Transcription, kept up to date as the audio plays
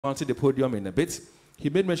mounted the podium in a bit, he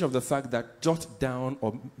made mention of the fact that jot down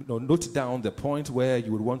or note down the point where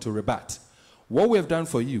you would want to rebut. What we have done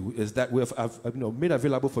for you is that we have made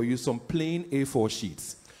available for you some plain A4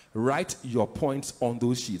 sheets. Write your points on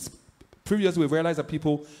those sheets. Previously, we've realized that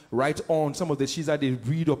people write on some of the sheets that they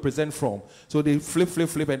read or present from. So they flip,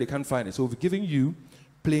 and they can't find it. So we've given you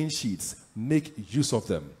plain sheets. Make use of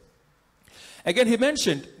them. Again, he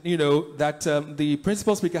mentioned, that the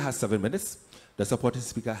principal speaker has 7 minutes. The supporting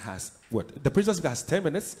speaker has, the principal speaker has 10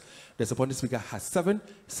 minutes. The supporting speaker has 7.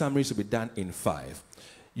 Summaries will be done in 5.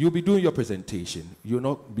 You'll be doing your presentation. You'll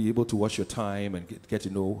not be able to watch your time and get to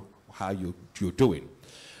know how you're doing.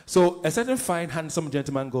 So a certain fine, handsome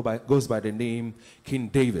gentleman goes by the name King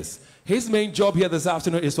Davis. His main job here this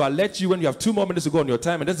afternoon is to alert you when you have 2 more minutes to go on your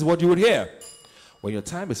time, and this is what you would hear. When your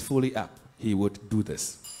time is fully up, he would do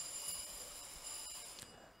this.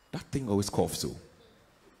 That thing always coughs so.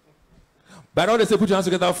 But all they say, put your hands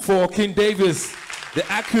together for King Davis, the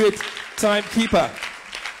accurate timekeeper.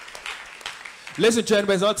 Ladies and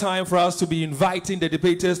gentlemen, it's not time for us to be inviting the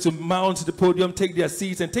debaters to mount the podium, take their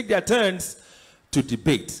seats, and take their turns to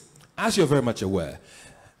debate. As you're very much aware,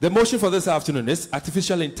 the motion for this afternoon is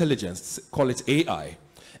artificial intelligence, call it AI,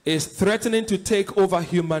 is threatening to take over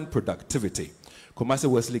human productivity. Kumasi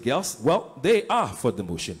Wesley girls, well, they are for the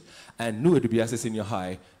motion. And New Edubiase Senior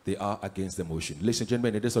High, they are against the motion. Ladies and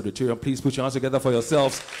gentlemen, in this auditorium, please put your hands together for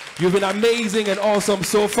yourselves. You've been amazing and awesome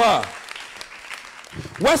so far.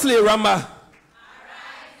 Wesley Rama.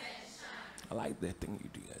 I like that thing you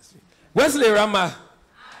do, guys. Wesley Rama.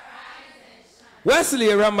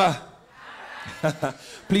 Wesley Rama.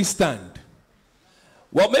 Please stand.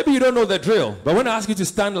 Well, maybe you don't know the drill, but when I ask you to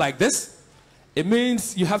stand like this, it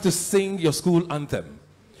means you have to sing your school anthem.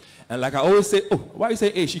 And like I always say, oh, why you say,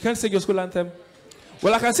 hey, you can't sing your school anthem?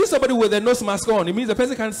 Well, I can see somebody with a nose mask on. It means the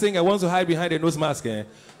person can't sing and wants to hide behind a nose mask. Eh?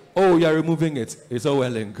 Oh, you're removing it. It's all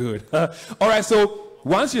well and good. All right, so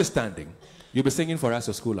once you're standing, you'll be singing for us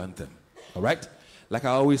your school anthem. All right? Like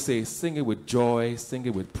I always say, sing it with joy, sing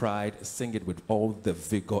it with pride, sing it with all the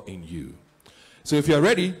vigor in you. So if you're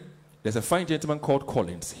ready, there's a fine gentleman called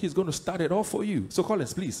Collins. He's going to start it off for you. So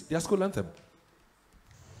Collins, please, your school anthem.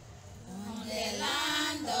 On the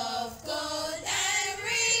land of gold and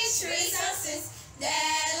rich resources, there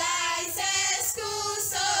lies a school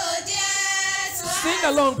so dear to us. Sing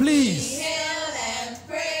along, please. We hail and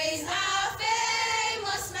praise our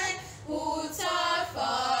famous men who taught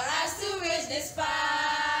for us to reach this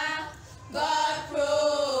far. God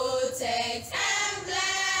protect and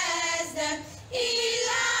bless them. He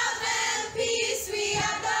love and peace we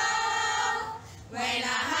adore. When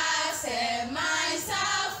our hearts and minds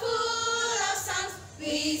are full of songs,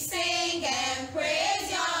 we sing and praise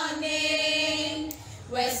your name.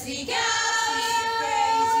 Wesley girls, we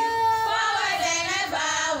praise you. Forward and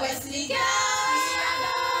ever, Wesley girls, we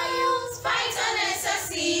adore you. Fight on and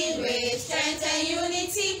succeed with strength and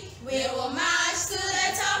unity. We will march to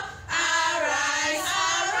the top. Arise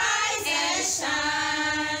and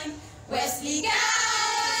shine. Wesley girls,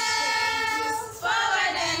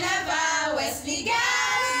 forward and ever, Wesley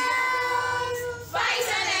girls. Fight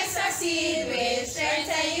and succeed with strength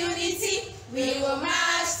and unity. We will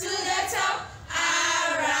march to the top.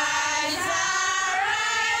 Arise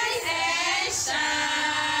and shine.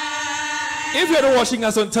 If you're not watching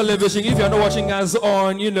us on television, if you're not watching us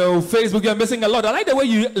on, Facebook, you're missing a lot. I like the way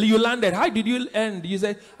you landed. How did you end? You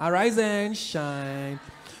said, arise and shine.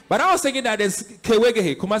 But I was thinking that it's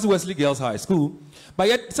Kewegehe, Kumasi Wesley Girls High School. But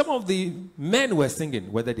yet some of the men were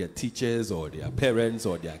singing, whether they're teachers or their parents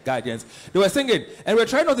or their guardians, they were singing. And we're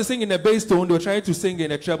trying not to sing in a bass tone, they were trying to sing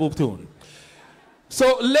in a treble tone.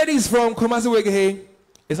 So ladies from Kumasi Wegehe,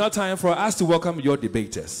 it's now time for us to welcome your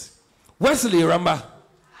debaters. Wesley Ramba.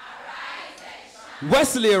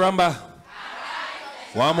 Wesley Ramba.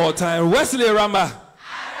 One more time. Wesley Ramba.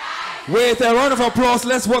 With a round of applause,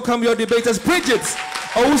 let's welcome your debaters. Bridget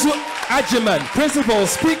Owusu Ajiman, Principal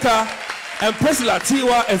Speaker, and Priscilla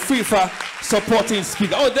Tiwa and Fifa, Supporting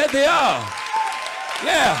Speaker. Oh, there they are.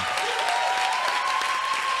 Yeah.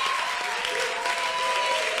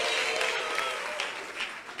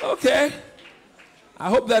 Okay. I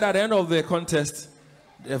hope that at the end of the contest,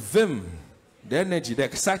 the vim, the energy, the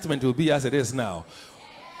excitement will be as it is now.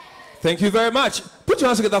 Thank you very much. Put your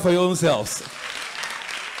hands together for your own selves.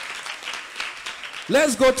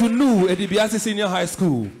 Let's go to New Edubiase Senior High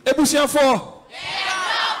School. Ebusian 4.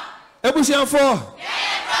 Ebusian 4.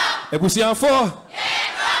 Ebusian 4.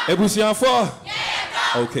 Ebusian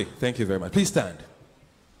 4. Okay, thank you very much. Please stand.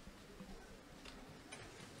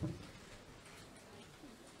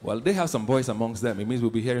 Well, they have some boys amongst them. It means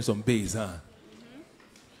we'll be hearing some bass, huh?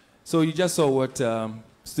 So you just saw what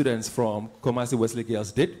students from Kumasi Wesley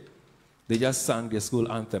Girls did. They just sang their school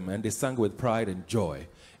anthem, and they sang with pride and joy.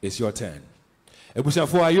 It's your turn.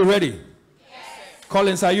 Ebusiafo, are you ready? Yes.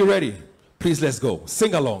 Collins, are you ready? Please, let's go.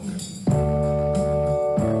 Sing along.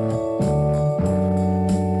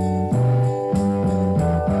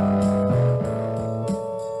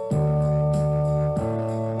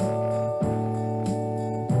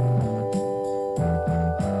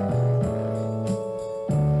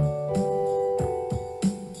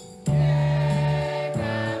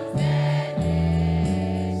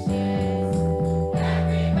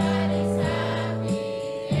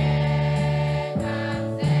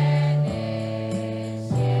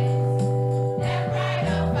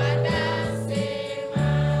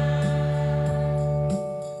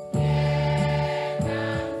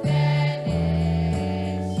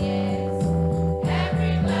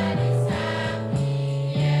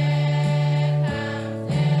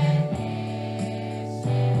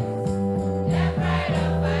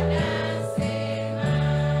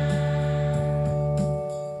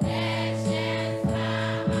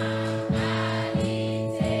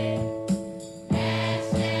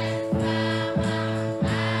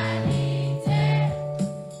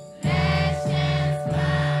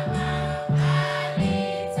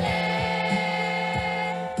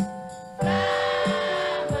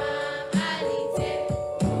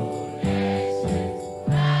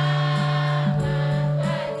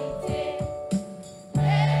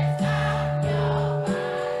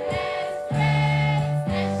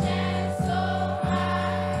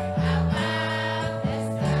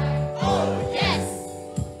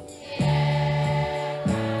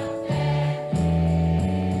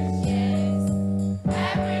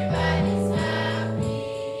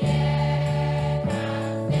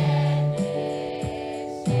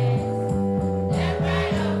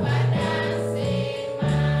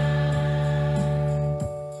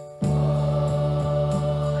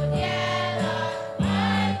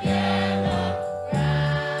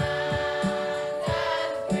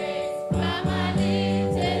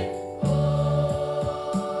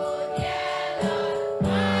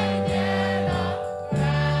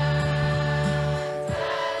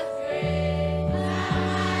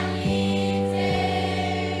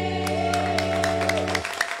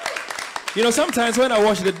 You know, sometimes when I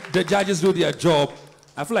watch the judges do their job,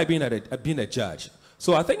 I feel like being a judge.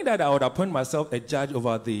 So I think that I would appoint myself a judge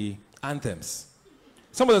over the anthems.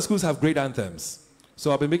 Some of the schools have great anthems. So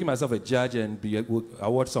I'll be making myself a judge and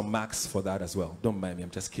award some marks for that as well. Don't mind me, I'm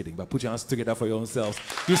just kidding. But put your hands together for your own selves.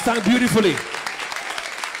 You sang beautifully.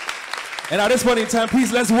 And at this point in time,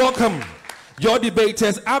 please let's welcome your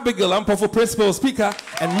debaters, Abigail Ampofo, Principal Speaker,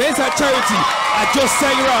 and Mesa Charity Ajo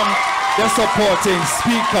Sairam, the supporting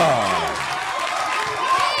speaker.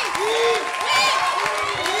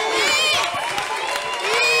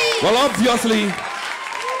 Well, obviously,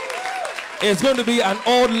 it's going to be an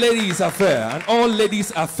all-ladies affair, an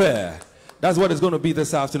all-ladies affair. That's what it's going to be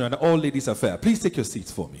this afternoon, an all-ladies affair. Please take your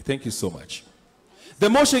seats for me. Thank you so much.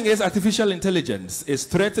 The motion is artificial intelligence is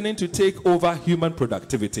threatening to take over human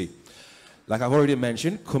productivity. Like I've already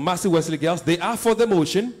mentioned, Kumasi Wesley Girls, they are for the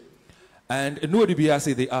motion, and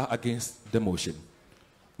Edubiase, they are against the motion.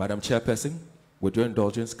 Madam Chairperson, with your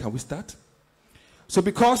indulgence, can we start? So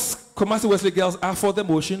because Kumasi Wesley Girls are for the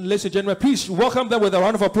motion, ladies and gentlemen, please welcome them with a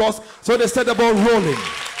round of applause so they set the ball rolling.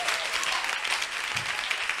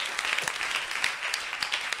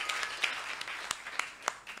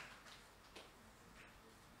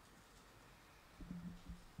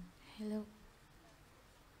 Hello.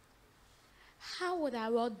 How would our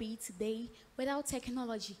world be today without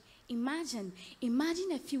technology? Imagine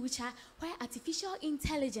a future where artificial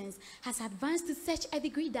intelligence has advanced to such a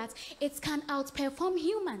degree that it can outperform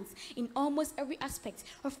humans in almost every aspect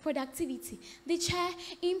of productivity. The chair,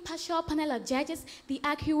 impartial panel of judges, the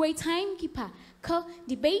accurate timekeeper,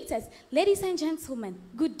 co-debaters, ladies and gentlemen,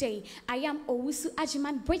 good day. I am Owusu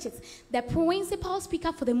Ajiman Bridget, the principal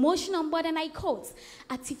speaker for the motion on board, and I quote,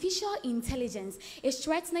 artificial intelligence is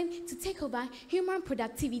threatening to take over human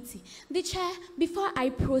productivity. The chair, before I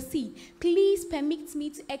proceed, please permit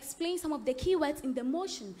me to explain some of the keywords in the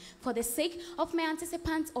motion for the sake of my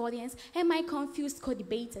anticipant audience and my confused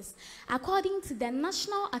co-debaters. According to the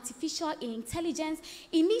National Artificial Intelligence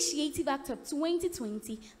Initiative Act of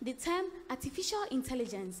 2020, the term artificial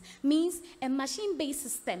intelligence means a machine-based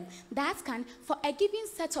system that can, for a given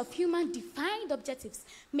set of human-defined objectives,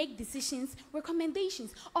 make decisions,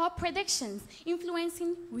 recommendations, or predictions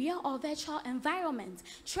influencing real or virtual environment,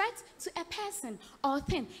 threat to a person or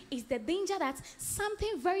thing, is the danger that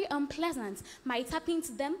something very unpleasant might happen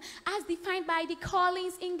to them, as defined by the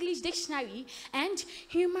Collins English Dictionary. And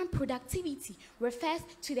human productivity refers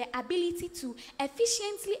to the ability to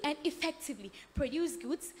efficiently and effectively produce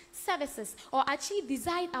goods, services, or achieve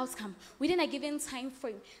desired outcome within a given time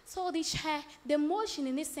frame. So the motion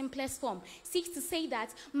in its simplest form seeks to say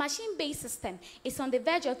that machine-based system is on the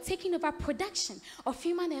verge of taking over production of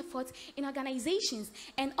human effort in organizations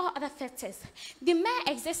and all other factors. The mere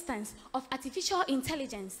existence of artificial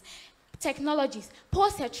intelligence technologies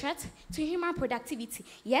pose a threat to human productivity.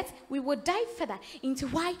 Yet, we will dive further into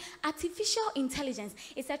why artificial intelligence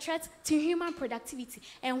is a threat to human productivity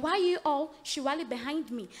and why you all should rally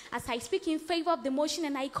behind me as I speak in favor of the motion,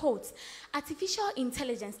 and I quote, "Artificial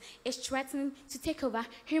intelligence is threatening to take over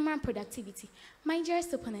human productivity." My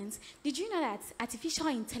dearest opponents, did you know that artificial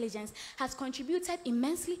intelligence has contributed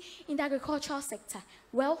immensely in the agricultural sector?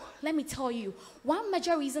 Well, let me tell you, one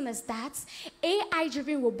major reason is that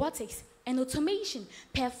AI-driven robotics and automation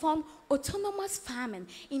perform autonomous farming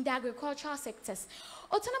in the agricultural sectors.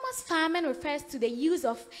 Autonomous farming refers to the use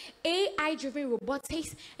of AI-driven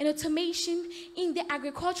robotics and automation in the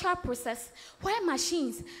agricultural process, where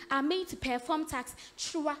machines are made to perform tasks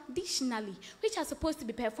traditionally, which are supposed to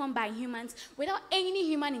be performed by humans without any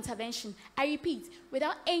human intervention. I repeat,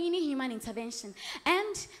 without any human intervention.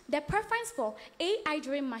 And the preference for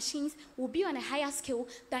AI-driven machines will be on a higher scale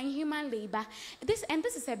than human labor. This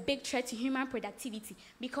is a big threat to human productivity,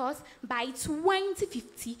 because by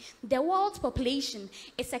 2050, the world's population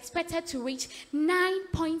is expected to reach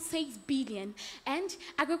 9.6 billion, and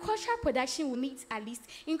agricultural production will need at least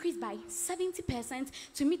increase by 70%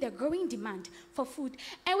 to meet the growing demand for food.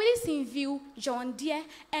 And with this in view, John Deere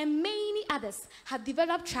and many others have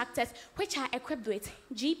developed tractors which are equipped with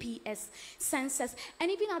GPS, sensors, and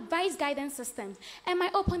even advanced guidance systems. And my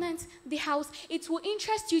opponent, the House, it will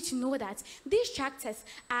interest you to know that these tractors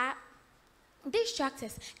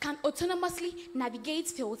can autonomously navigate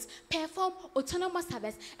fields, perform autonomous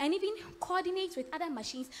harvest, and even coordinate with other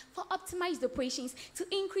machines for optimized operations to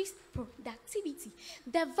increase productivity.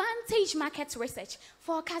 The Vantage Market Research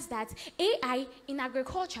forecasts that AI in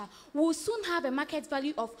agriculture will soon have a market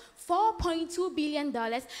value of $4.2 billion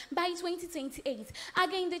by 2028.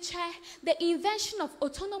 Again, the invention of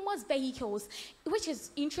autonomous vehicles, which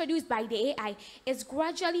is introduced by the AI, is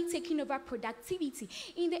gradually taking over productivity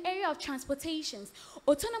in the area of transportation.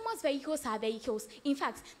 Autonomous vehicles are vehicles, in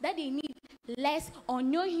fact, that they need less or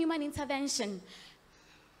no human intervention.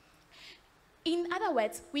 In other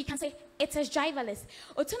words, we can say it is driverless.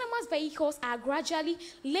 Autonomous vehicles are gradually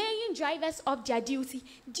laying drivers off their duty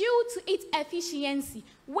due to its efficiency.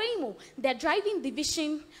 Waymo, the driving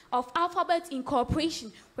division of Alphabet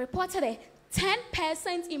Incorporation, reported a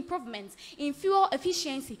 10% improvement in fuel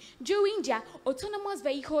efficiency during their autonomous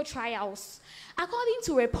vehicle trials. According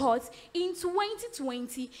to reports, in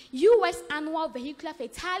 2020, U.S. annual vehicular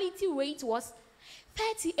fatality rate was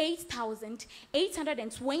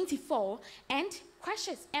 38,824, and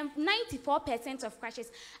crashes, and 94% of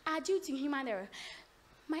crashes are due to human error.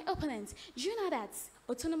 My opponents, do you know that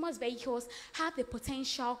autonomous vehicles have the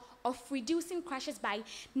potential of reducing crashes by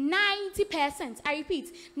 90%? I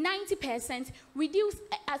repeat, 90%,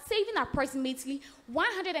 saving approximately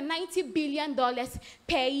 $190 billion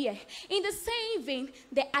per year. In the same vein,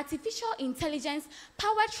 the artificial intelligence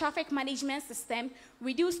powered traffic management system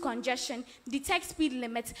reduce congestion, detect speed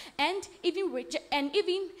limits, and even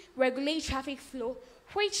regulate traffic flow,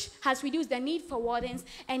 which has reduced the need for wardens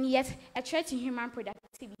and yet a threat to human productivity.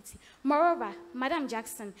 Moreover, Madam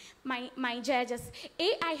Jackson, my judges,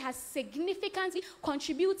 AI has significantly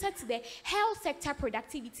contributed to the health sector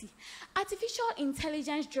productivity. Artificial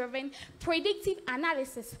intelligence-driven predictive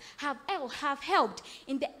analysis have helped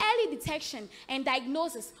in the early detection and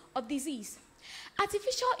diagnosis of disease.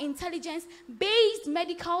 Artificial intelligence-based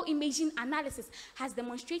medical imaging analysis has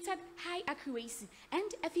demonstrated high accuracy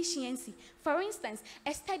and efficiency. For instance,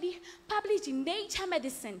 a study published in Nature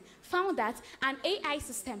Medicine found that an AI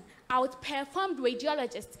system outperformed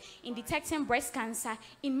radiologists in detecting breast cancer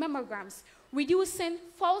in mammograms, reducing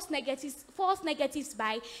false negatives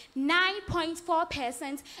by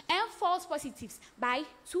 9.4% and false positives by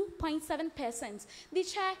 2.7%.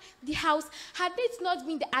 The House, had it not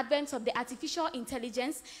been the advent of the artificial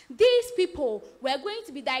intelligence, these people were going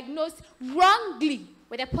to be diagnosed wrongly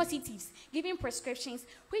with the positives, giving prescriptions,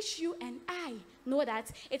 which you and I know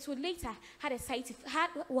that it would later had a side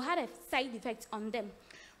effect on them.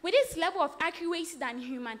 With this level of accuracy than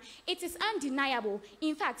human, it is undeniable.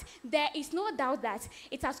 In fact, there is no doubt that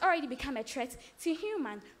it has already become a threat to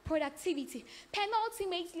human productivity.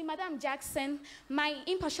 Penultimately, Madam Jackson, my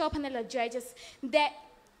impartial panel of judges, the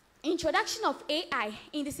Introduction of AI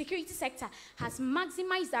in the security sector has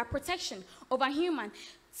maximized our protection over human.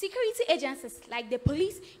 Security agencies like the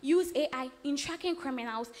police use AI in tracking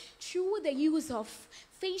criminals through the use of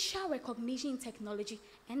facial recognition technology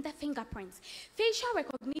and the fingerprints. Facial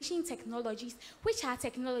recognition technologies, which are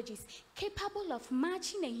technologies capable of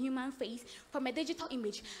matching a human face from a digital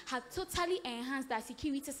image, have totally enhanced their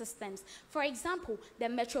security systems. For example, the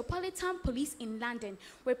Metropolitan Police in London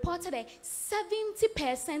reported a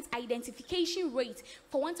 70% identification rate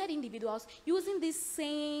for wanted individuals using this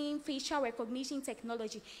same facial recognition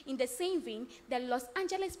technology. In the same vein, the Los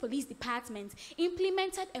Angeles Police Department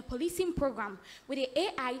implemented a policing program with the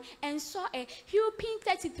AI and saw a whopping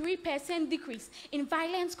 33% decrease in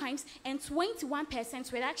violent crimes and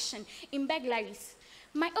 21% reduction in burglaries.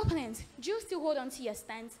 My opponents, do you still hold on to your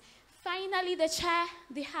stance? Finally, the chair,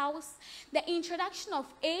 the House, the introduction of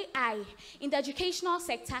AI in the educational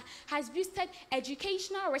sector has boosted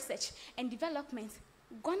educational research and development.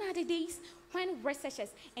 Gone are the days when researchers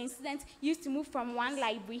and students used to move from one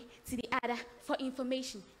library to the other for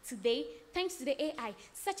information. Today, thanks to the AI,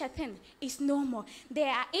 such a thing is no more. There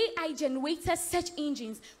are AI-generated search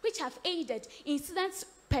engines which have aided in students'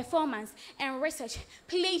 performance and research.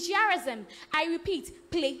 Plagiarism, I repeat,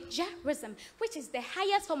 plagiarism, which is the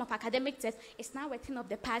highest form of academic theft, is now a thing of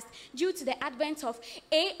the past due to the advent of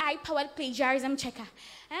AI-powered plagiarism checker.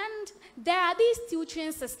 And there are these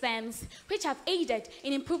tutoring systems which have aided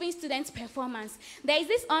in improving students' performance. There is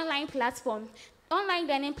this online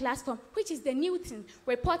learning platform, which is the Newton,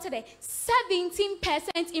 reported a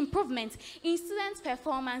 17% improvement in students'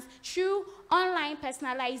 performance through online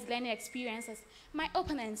personalized learning experiences. My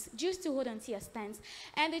opponents, do you still hold on to your stance?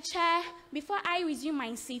 And the chair, before I resume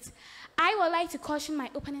my seat, I would like to caution my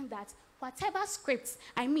opponent that whatever scripts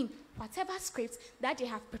that they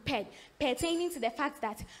have prepared pertaining to the fact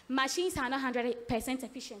that machines are not 100%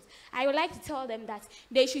 efficient, I would like to tell them that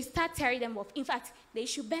they should start tearing them off. In fact, they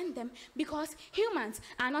should bend them because humans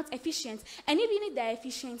are not efficient. And even if they're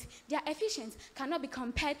efficient, their efficiency cannot be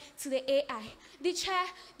compared to the AI. The chair,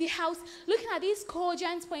 the House, looking at these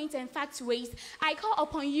cogent points and facts raised, I call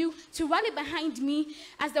upon you to rally behind me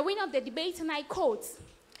as the winner of the debate, and I quote,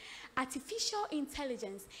 "Artificial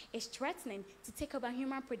intelligence is threatening to take over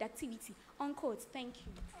human productivity," unquote. Thank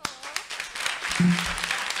you.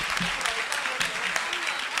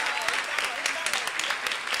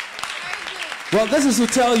 Well, this is to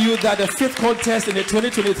tell you that the fifth contest in the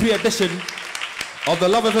 2023 edition of the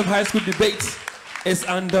Love FM High School debate is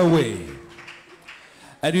underway.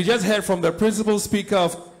 And you just heard from the principal speaker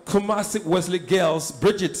of Kumasi Wesley Girls,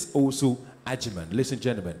 Bridget Osu Ajiman. Ladies and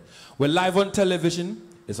gentlemen, we're live on television.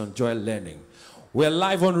 It's on Joy Learning. We're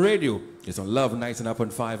live on radio. It's on Love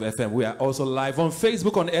 99.5 FM. We are also live on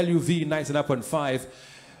Facebook on LUV 99.5.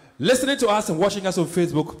 Listening to us and watching us on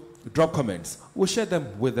Facebook, drop comments. We'll share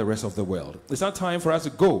them with the rest of the world. It's now time for us to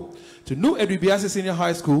go to New Edubiase Senior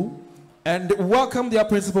High School and welcome their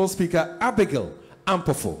principal speaker, Abigail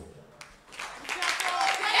Ampofo.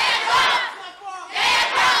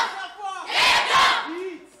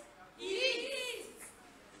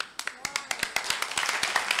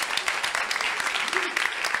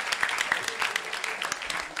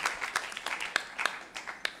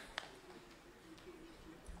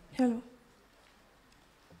 Hello.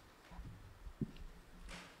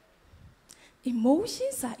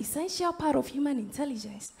 Emotions are essential part of human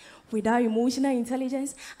intelligence. Without emotional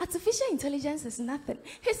intelligence, artificial intelligence is nothing.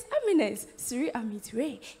 His Eminence, Sri Amit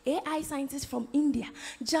Ray, AI scientist from India,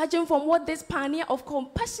 judging from what this pioneer of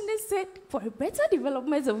compassion said for a better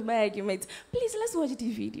development of my argument. Please, let's watch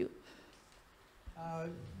the video.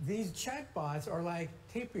 These chatbots are like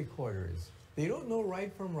tape recorders. They don't know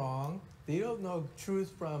right from wrong. They don't know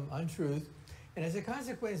truth from untruth. And as a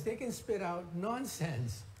consequence, they can spit out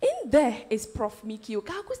nonsense. In there is Prof. Miki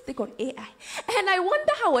Okako's take on AI. And I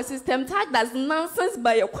wonder how a system tagged as nonsense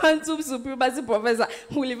by a quantum supremacy professor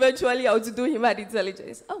will eventually outdo human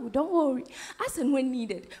intelligence. Oh, don't worry. As and when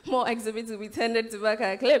needed, more exhibits will be tended to back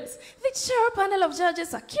our claims. The chair panel of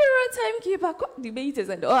judges, accurate timekeeper, debaters,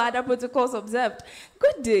 and all other protocols observed.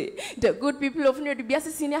 Good day. The good people of Edubiase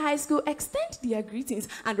Senior High School extend their greetings,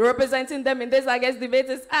 and representing them in this August debate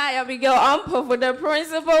is I, Abigail Ampofo, the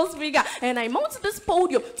principal speaker, and I mount this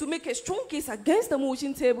podium to make a strong case against the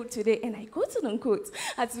motion table today, and I quote and unquote,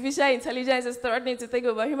 artificial intelligence is threatening to take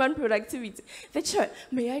over human productivity. The chair,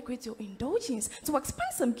 may I quote your indulgence to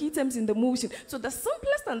expand some key terms in the motion to the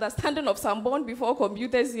simplest understanding of some born before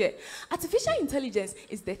computers here. Artificial intelligence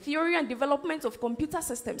is the theory and development of computer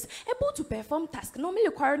systems able to perform tasks normally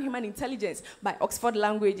requiring human intelligence by Oxford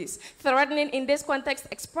Languages. Threatening in this context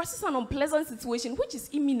expresses an unpleasant situation which is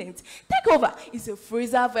imminent. Takeover is a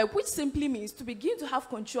phrasal verb which simply means to begin to have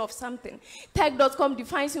control of something. Tech.com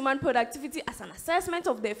defines human productivity as an assessment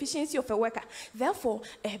of the efficiency of a worker, therefore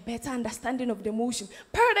a better understanding of the motion.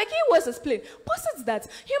 Per the keywords explained, posits that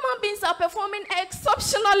human beings are performing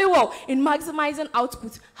exceptionally well in maximizing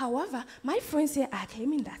output. However, my friends here are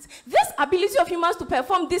claiming that this ability of humans to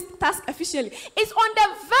perform this task efficiently is on the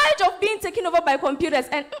verge of being taken over by computers,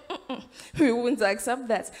 and we won't accept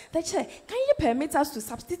that. The chair, can you permit us to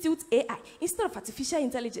substitute AI instead of artificial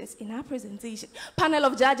intelligence in our presentation? Panel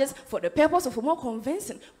of judges, for the purpose of a more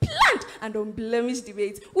convincing, planned, and unblemished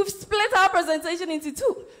debate, we've split our presentation into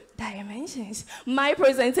two dimensions. My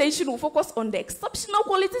presentation will focus on the exceptional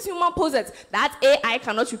qualities human possess that AI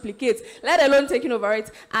cannot replicate, let alone taking over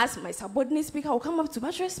it, as my subordinate speaker will come up to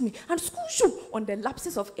buttress me and school you on the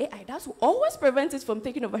lapses of AI that will always prevent it from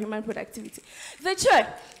taking over human productivity. The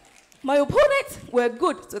chair, my opponents were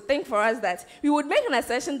good to think for us that we would make an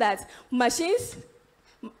assertion that humans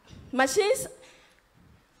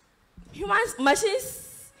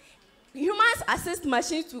assist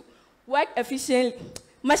machines to work efficiently.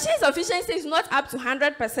 Machines' efficiency is not up to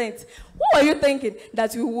 100%. Who are you thinking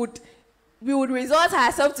that we would resort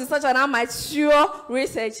ourselves to such an amateur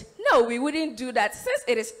research? No, we wouldn't do that since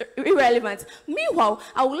it is irrelevant. Meanwhile,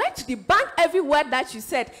 I would like to debunk every word that you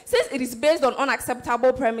said since it is based on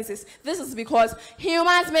unacceptable premises. This is because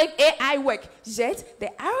humans make AI work. Yet,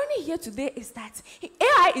 the irony here today is that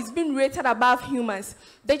AI is being rated above humans.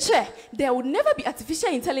 The chair, there will never be artificial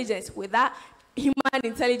intelligence without human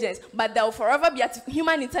intelligence, but there will forever be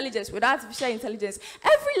human intelligence without artificial intelligence.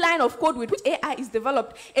 Every line of code with which AI is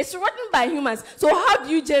developed is written by humans. So how do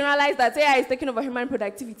you generalize that AI is taking over human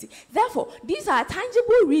productivity? Therefore, these are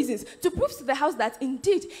tangible reasons to prove to the House that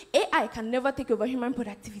indeed AI can never take over human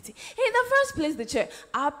productivity. In the first place, the chair,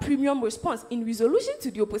 our premium response in resolution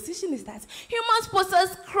to the opposition is that humans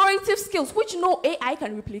possess creative skills which no AI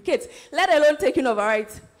can replicate, let alone taking over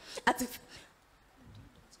it.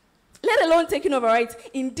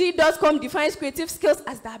 Indeed.com defines creative skills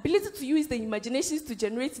as the ability to use the imaginations to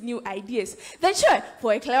generate new ideas. The chair,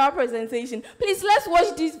 for a clearer presentation, please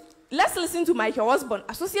let's listen to Michael Osborne,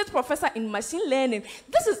 Associate Professor in Machine Learning.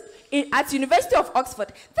 This is at University of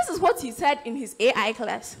Oxford. This is what he said in his AI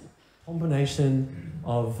class. Combination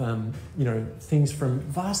of things from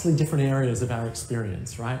vastly different areas of our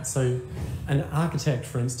experience, right? So an architect,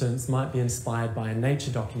 for instance, might be inspired by a nature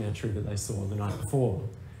documentary that they saw the night before.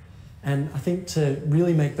 And I think to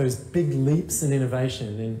really make those big leaps in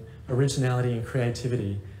innovation, in originality and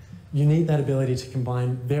creativity, you need that ability to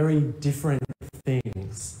combine very different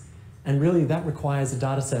things. And really that requires a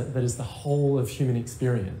data set that is the whole of human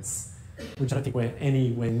experience, which I don't think we're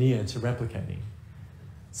anywhere near to replicating.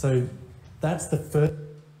 So that's the first.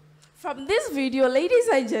 From this video, ladies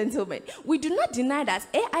and gentlemen, we do not deny that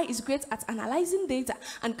AI is great at analyzing data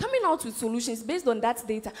and coming out with solutions based on that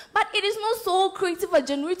data, but it is not so creative at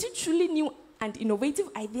generating truly new and innovative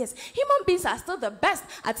ideas. Human beings are still the best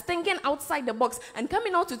at thinking outside the box and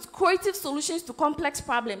coming out with creative solutions to complex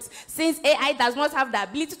problems. Since AI does not have the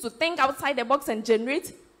ability to think outside the box and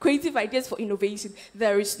generate creative ideas for innovation,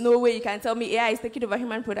 there is no way you can tell me AI is taking over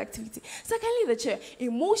human productivity. Secondly, the chair,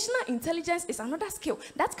 emotional intelligence is another skill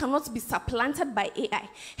that cannot be supplanted by AI.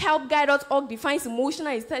 Helpguide.org defines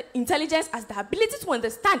emotional intelligence as the ability to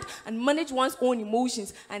understand and manage one's own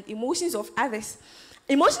emotions and emotions of others.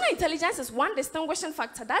 Emotional intelligence is one distinguishing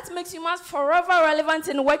factor that makes humans forever relevant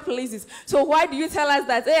in workplaces. So why do you tell us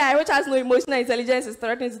that AI, which has no emotional intelligence, is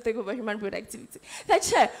threatening to take over human productivity? The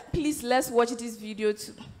chair, please let's watch this video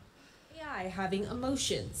too. AI having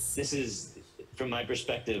emotions. This is, from my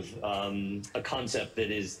perspective, a concept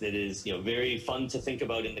that is very fun to think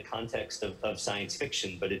about in the context of science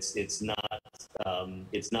fiction, but it's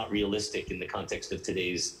not realistic in the context of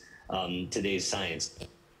today's science.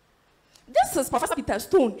 This is Professor Peter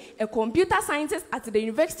Stone, a computer scientist at the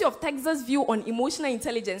University of Texas' view on emotional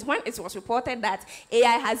intelligence when it was reported that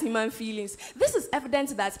AI has human feelings. This is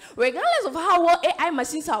evidence that regardless of how well AI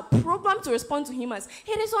machines are programmed to respond to humans,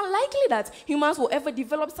 it is unlikely that humans will ever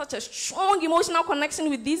develop such a strong emotional connection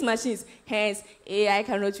with these machines. Hence, AI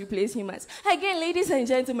cannot replace humans. Again, ladies and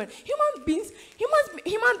gentlemen, human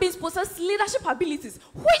beings possess leadership abilities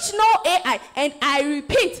which no AI, and I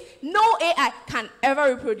repeat, no AI can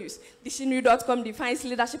ever reproduce. Dictionary.com defines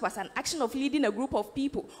leadership as an action of leading a group of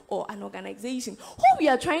people or an organization. What we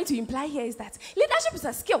are trying to imply here is that leadership is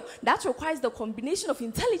a skill that requires the combination of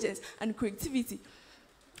intelligence and creativity.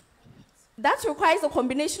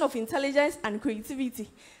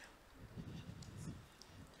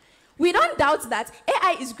 We don't doubt that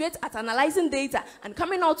AI is great at analyzing data and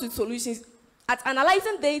coming out with solutions.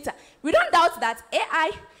 We don't doubt that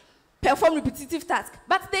AI perform repetitive tasks,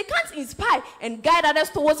 but they can't inspire and guide others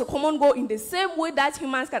towards a common goal in the same way that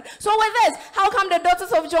humans can. So with this, how come the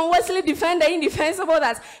daughters of John Wesley defend the indefensible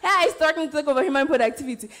that AI is starting to take over human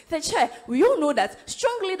productivity? The chair, we all know that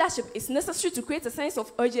strong leadership is necessary to create a sense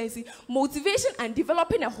of urgency, motivation, and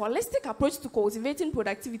developing a holistic approach to cultivating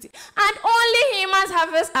productivity. And only humans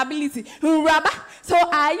have this ability. So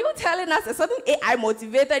are you telling us a certain AI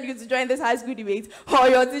motivated you to join this high school debate, or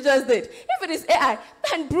your teachers did? If it is AI,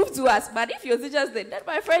 then prove to us. But if your teachers did, then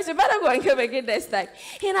my friends, you better go and come again next time.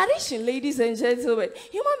 In addition, ladies and gentlemen,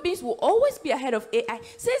 human beings will always be ahead of AI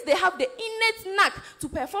since they have the innate knack to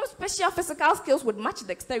perform special physical skills with much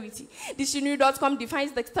dexterity. Dictionary.com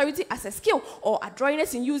defines dexterity as a skill or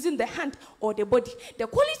adroitness in using the hand or the body. The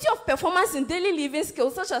quality of performance in daily living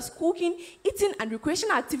skills such as cooking, eating, and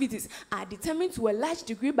recreational activities are determined to a large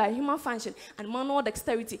degree by human function and manual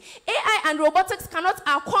dexterity. AI and robotics cannot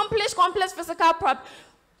accomplish complex physical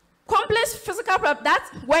work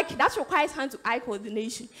that requires hand-to-eye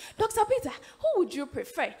coordination. Dr. Peter, who would you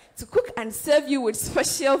prefer to cook and serve you with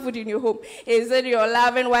special food in your home? Is it your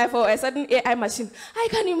loving wife or a certain AI machine? I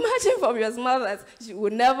can imagine from your smile that you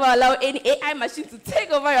would never allow any AI machine to take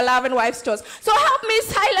over your loving wife's chores. So help me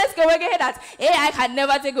silence Kawege that AI can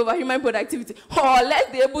never take over human productivity. Or let's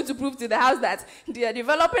be able to prove to the house that they are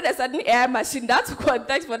developing a certain AI machine that will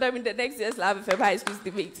contact for them in the next year's Love FM High School's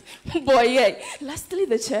debate. Boy, yeah. Lastly,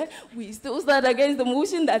 the chair, we still stand against the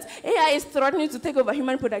motion that AI is threatening to take over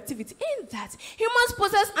human productivity. In that, humans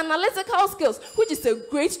possess analytical skills, which is a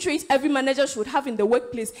great trait every manager should have in the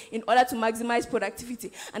workplace in order to maximize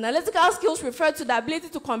productivity. Analytical skills refer to the ability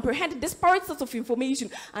to comprehend disparate sets of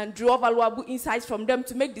information and draw valuable insights from them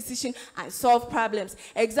to make decisions and solve problems.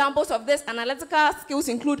 Examples of these analytical skills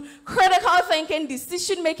include critical thinking,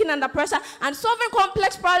 decision-making under pressure, and solving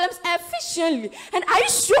complex problems efficiently. And are you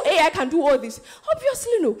sure AI can do all this?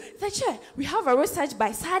 Obviously no. The chair, we have a research by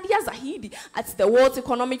Sadia Zahidi at the World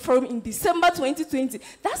Economic Forum in December 2020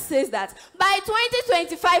 that says that by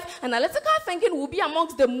 2025, analytical thinking will be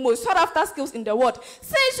amongst the most sought after skills in the world.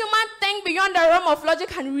 Since humans think beyond the realm of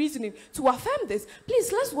logic and reasoning. To affirm this,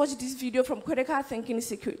 please let's watch this video from Critical Thinking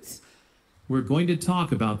Secrets. We're going to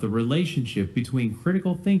talk about the relationship between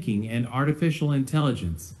critical thinking and artificial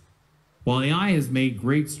intelligence. While AI has made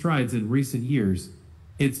great strides in recent years,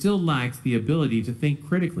 it still lacks the ability to think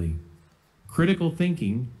critically. Critical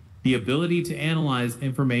thinking, the ability to analyze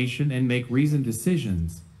information and make reasoned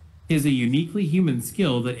decisions, is a uniquely human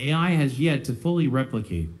skill that AI has yet to fully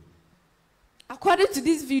replicate. According to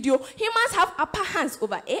this video, humans have upper hands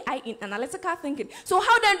over AI in analytical thinking. So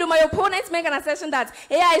how then do my opponents make an assertion that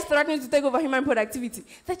AI is threatening to take over human productivity?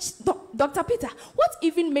 Dr. Peter, what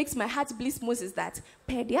even makes my heart bleed most is that,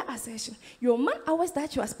 per their assertion, your man hours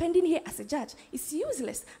that you are spending here as a judge is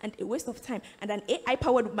useless and a waste of time, and an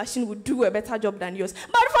AI-powered machine would do a better job than yours.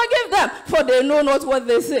 But forgive them, for they know not what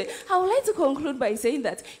they say. I would like to conclude by saying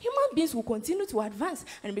that human beings will continue to advance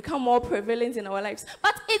and become more prevalent in our lives,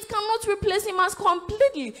 but it cannot replace humans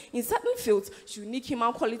completely. In certain fields, unique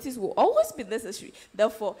human qualities will always be necessary.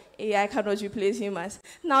 Therefore, AI cannot replace humans.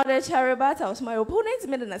 Now, the chair rebuttals. My opponents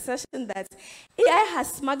made an assertion that AI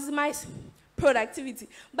has maximized productivity.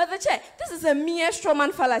 But the chair, this is a mere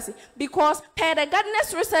strawman fallacy because per the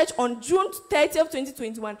Gardner's research on June 30th,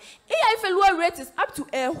 2021, AI failure rate is up to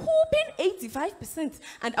a whopping 85%.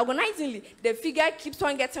 And agonizingly, the figure keeps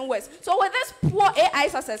on getting worse. So with this poor AI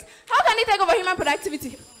success, how can it take over human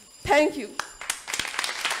productivity? Thank you.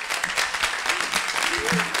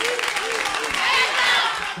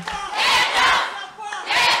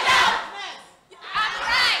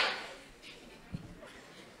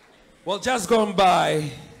 Well, just gone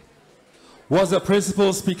by was the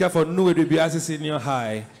principal speaker for Edubiase Senior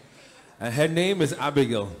High, and her name is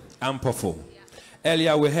Abigail Ampofo.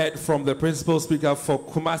 Earlier, we heard from the principal speaker for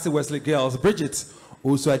Kumasi Wesley Girls, Bridget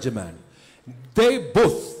Uswajiman. They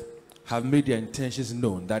both have made their intentions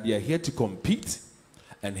known that they are here to compete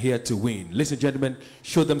and here to win. Ladies and gentlemen,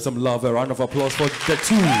 show them some love. A round of applause for the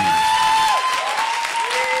two.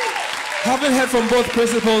 Having heard from both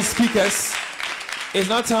principal speakers, it's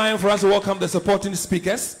now time for us to welcome the supporting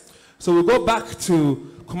speakers. So we'll go back to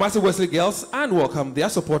Kumasi Wesley Girls and welcome their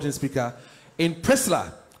supporting speaker in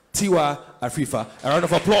Priscilla Tiwa Afrifa. A round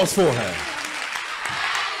of applause for her.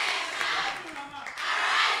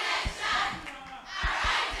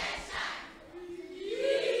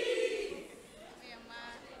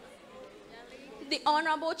 The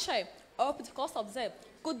Honorable Chair, all protocols observed.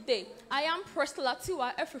 Good day. I am Priscilla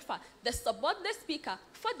Tiwa Afrifa, the subordinate speaker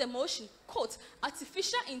for the motion, quote,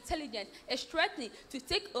 artificial intelligence is threatening to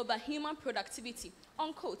take over human productivity,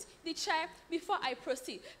 unquote. The chair, before I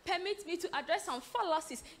proceed, permit me to address some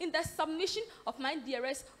fallacies in the submission of my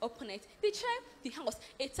dearest opponent. The chair, the House,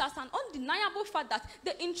 it is an undeniable fact that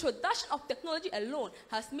the introduction of technology alone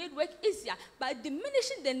has made work easier by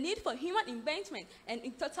diminishing the need for human investment and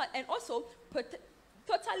also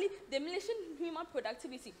totally diminishing human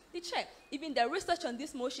productivity. The chair, even the research on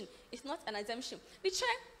this motion is not an exemption. The chair,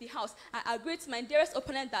 the House, I agree with my dearest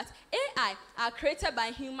opponent that AI are created by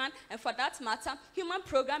human, and for that matter, human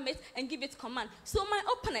program it and give it command. So my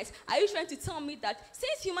opponent, are you trying to tell me that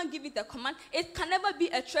since human give it the command, it can never be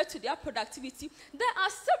a threat to their productivity? There are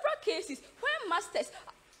several cases where masters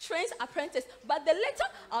trains apprentice, but the latter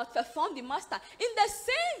outperform the master. In the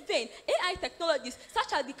same vein, AI technologies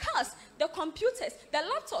such as the cars, the computers, the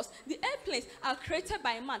laptops, the airplanes are created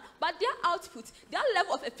by man, but their output, their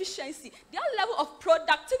level of efficiency, their level of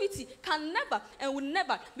productivity can never and will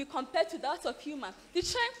never be compared to that of human. The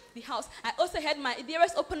chair, the House, I also heard my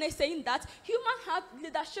dearest opponent saying that humans have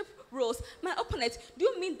leadership roles. My opponent, do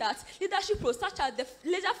you mean that leadership roles such as the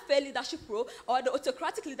laissez-faire leadership role or the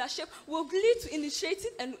autocratic leadership will lead to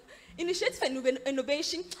initiative and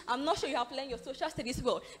innovation? I'm not sure you have learned your social studies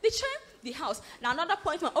well. The chair, the House. Now another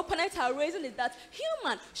point my opponents are raising is that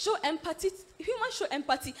humans show empathy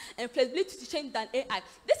and flexibility to change than AI.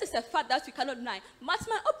 This is a fact that we cannot deny. But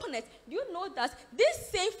my opponent, do you know that this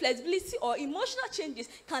same flexibility or emotional changes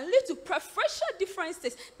can lead to preferential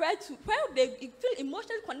differences where they feel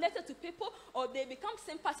emotionally connected to people or they become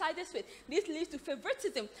sympathizers with? This leads to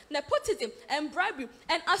favoritism, nepotism, and bribery.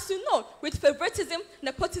 And as you know, with favoritism,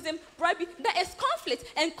 nepotism, bribery, there is conflict,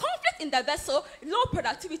 and conflict in the vessel, low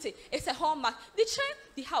productivity. It's a hallmark. The chair,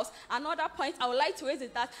 the House. Another point I would like to raise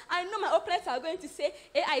is that I know my opponents are going to say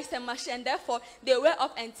AI is a machine, and therefore they wear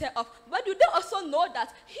off and tear off. But do they also know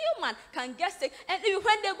that human can get sick, and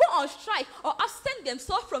when they go on strike or absent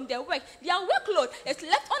themselves from their work, their workload is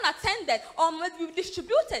left unattended or must be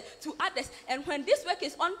distributed to others. And when this work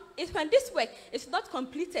is not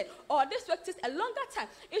completed or this work takes a longer time,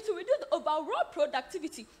 it will reduce the overall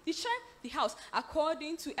productivity. The chair, the House,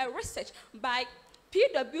 according to a research by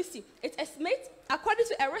PwC, it estimates, according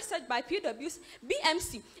to a research by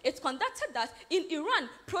BMC, it conducted that in Iran,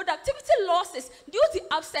 productivity losses due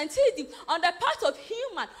to absenteeism on the part of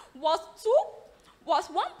human was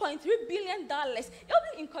 $1.3 billion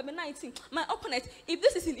even in COVID-19. My opponent, if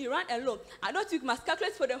this is in Iran alone, I don't think we must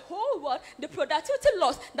calculate for the whole world the productivity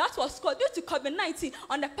loss that was caused due to COVID-19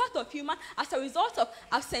 on the part of human as a result of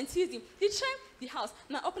absenteeism. The chair, the House,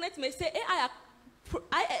 my opponent may say AI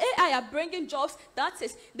are bringing jobs, that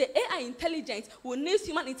is, the AI intelligence will need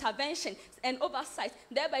human intervention and oversight,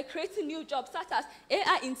 thereby creating new jobs such as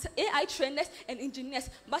AI trainers and engineers.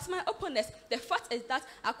 But my opponents, the fact is that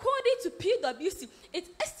according to PwC, it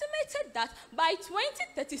estimated that by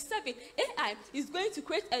 2037, AI is going to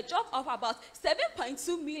create a job of about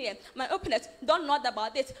 7.2 million. My opponents don't know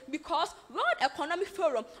about it because World Economic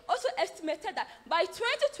Forum also estimated that by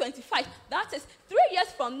 2025, that is 3 years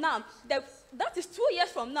from now, that is 2 years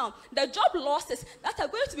from now, the job losses that are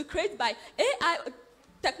going to be created by AI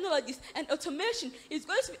technologies and automation is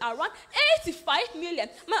going to be around 85 million.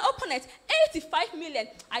 My opponent, 85 million.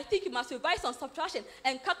 I think you must revise on subtraction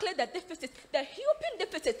and calculate the deficit, the whooping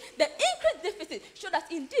deficit, the increased deficit, show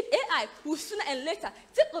that indeed AI will sooner and later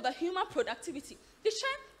take over human productivity. The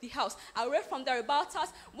chair, the House, away from the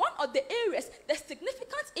rebuttals, one of the areas, the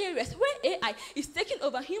significant areas where AI is taking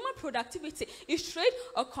over human productivity is trade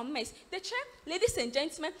or commerce. The chair, ladies and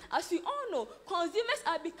gentlemen, as we all know, consumers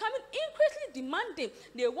are becoming increasingly demanding.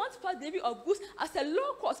 They want fast delivery of goods as a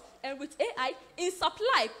low cost, and with AI in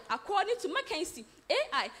supply, according to McKinsey,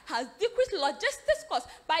 AI has decreased logistics costs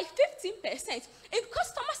by 15%. In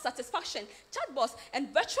customer satisfaction, chatbots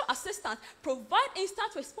and virtual assistants provide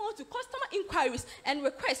instant response to customer inquiries and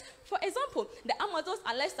requests First, for example, the Amazon's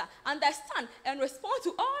Alexa understands and responds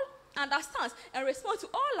to all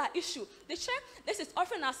our issues. The chair, this is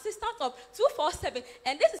offering assistance of 247,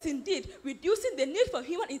 and this is indeed reducing the need for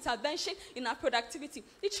human intervention in our productivity.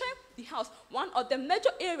 The chair, the house, one of the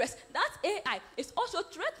major areas that AI is also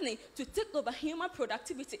threatening to take over human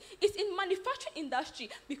productivity is in manufacturing industry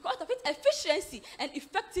because of its efficiency and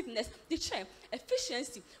effectiveness. The chair,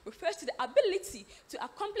 efficiency refers to the ability to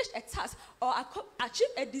accomplish a task or achieve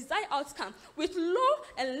a desired outcome with low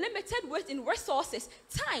and limited waste in resources,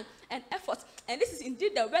 time, and effort. And this is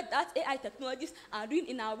indeed the work that AI technologies are doing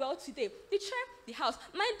in our world today. The chair, the house,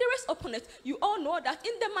 my dearest opponent, you all know that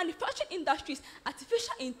in the manufacturing industries,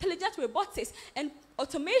 artificial intelligence, robotics, and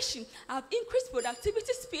automation have increased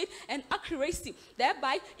productivity, speed, and accuracy,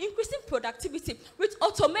 thereby increasing productivity. With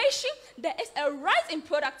automation, there is a rise in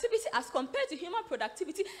productivity as compared to human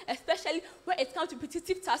productivity, especially when it comes to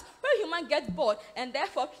repetitive tasks, where humans get bored and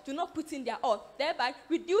therefore do not put in their all, thereby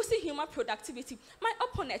reducing human productivity. My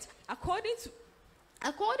opponent, according to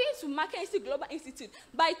McKinsey Global Institute,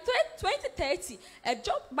 by 2030,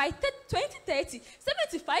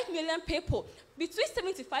 75 million people, between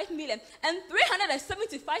 75 million and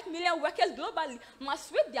 375 million workers globally must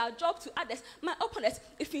switch their job to others. My opponents,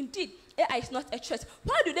 if indeed AI is not a threat,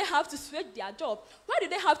 why do they have to switch their job? Why do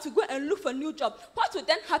they have to go and look for new jobs? What will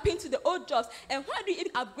then happen to the old jobs? And why do we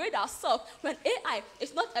even upgrade ourselves when AI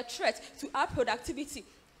is not a threat to our productivity?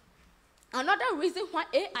 Another reason why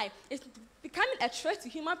AI is becoming a threat to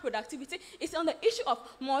human productivity is on the issue of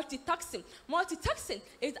multitasking. Multitasking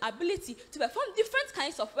is the ability to perform different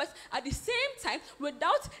kinds of work at the same time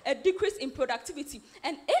without a decrease in productivity.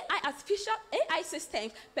 And artificial AI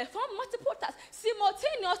systems perform multiple tasks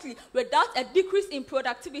simultaneously without a decrease in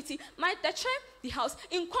productivity. The house,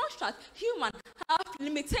 in contrast, humans have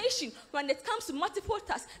limitation when it comes to multiple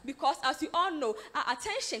tasks because, as you all know, our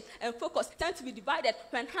attention and focus tend to be divided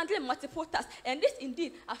when handling multiple tasks, and this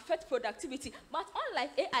indeed affects productivity. But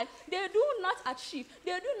unlike AI, there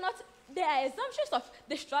are assumptions of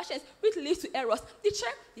distractions which leads to errors.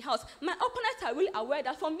 The house, my opponents are really aware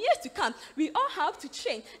that from years to come, we all have to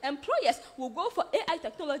change. Employers will go for AI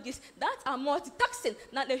technologies that are multitasking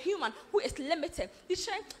than the human who is limited.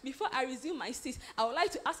 Before I resume my seat, I would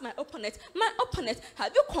like to ask my opponent,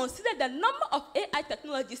 have you considered the number of AI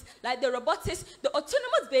technologies like the robotics, the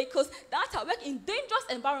autonomous vehicles that are working in dangerous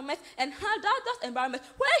environments and hazardous environments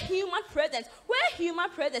where human presence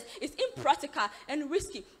is impractical and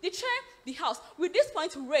risky? The house, with this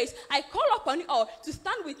point raised, I call upon you all to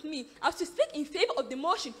stand with me as to speak in favor of the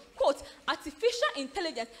motion, quote, artificial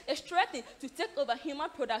intelligence is threatening to take over human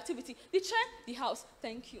productivity. The house,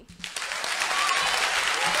 thank you.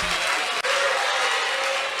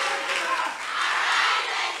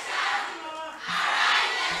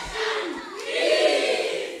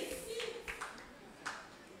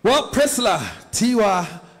 Well, Priscilla Tiwa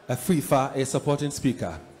Afifa, a supporting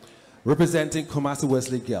speaker, representing Kumasi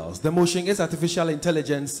Wesley girls. The motion is artificial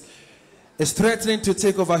intelligence is threatening to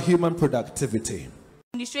take over human productivity.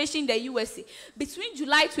 Administration in the USA between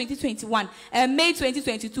July 2021 and May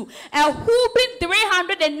 2022, a whopping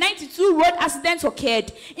 392 road accidents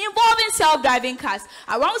occurred involving self-driving cars.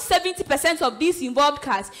 Around 70% of these involved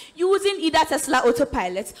cars using either Tesla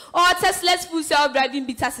autopilot or Tesla's full self-driving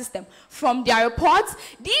beta system. From their reports,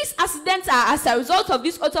 these accidents are as a result of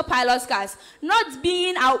these autopilot cars not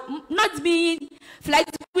being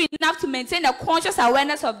flexible enough to maintain a conscious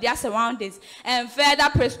awareness of their surroundings, and further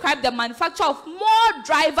prescribe the manufacture of more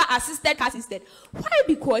driver-assisted cars instead. Why?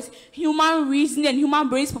 Because human reasoning and human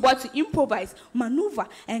brains power to improvise, maneuver,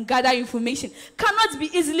 and gather information cannot be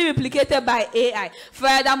easily replicated by AI.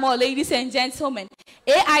 Furthermore, ladies and gentlemen,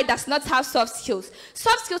 AI does not have soft skills.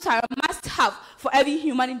 Soft skills are a must-have for every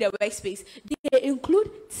human in the workspace. They include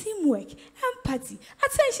teamwork, empathy,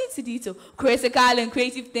 attention to detail, critical and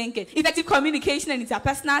creative thinking, effective communication, and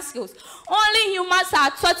interpersonal skills. Only humans are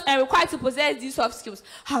taught and required to possess these soft skills.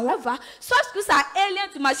 However, soft skills are alien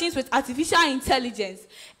to machines with artificial intelligence.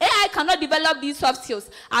 AI cannot develop these soft skills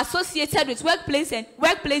associated with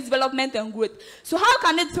workplace development and growth. So how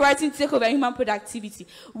can it threaten to take over human productivity?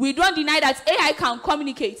 We don't deny that AI can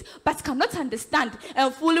communicate, but cannot understand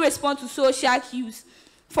and fully respond to social cues.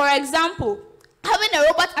 For example, having a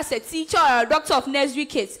robot as a teacher or a doctor of nursery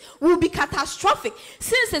kids will be catastrophic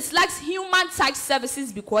since it lacks human touch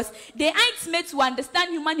services because they aren't made to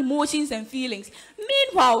understand human emotions and feelings.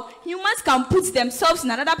 Meanwhile, humans can put themselves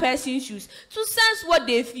in another person's shoes to sense what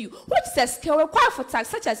they feel, which is a skill required for tasks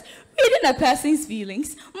such as reading a person's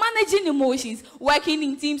feelings, managing emotions, working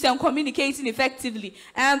in teams and communicating effectively.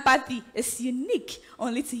 Empathy is unique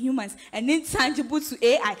only to humans and intangible to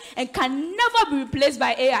AI and can never be replaced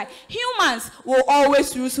by AI. Humans will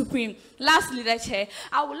always rule supreme. Lastly, the chair,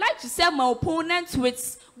 I would like to serve my opponents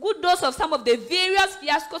with good dose of some of the various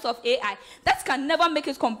fiascos of AI that can never make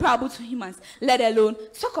it comparable to humans, let alone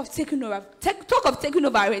talk of taking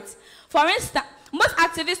over it. For instance, most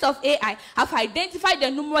activists of AI have identified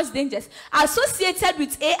the numerous dangers associated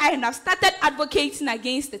with AI and have started advocating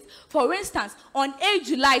against it. For instance, on 8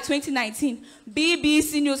 July 2019,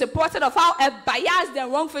 BBC News reported of how a biased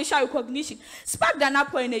and wrong facial recognition sparked an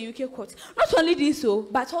uproar in a UK court. Not only this,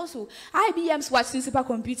 but also IBM's Watson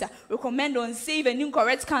supercomputer recommend unsafe and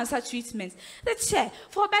incorrect cancer treatments. The chair,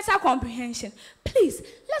 for better comprehension, please,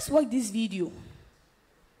 let's watch this video.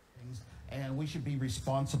 And we should be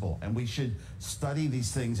responsible, and we should study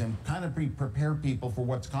these things and kind of prepare people for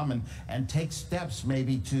what's coming and take steps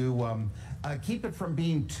maybe to keep it from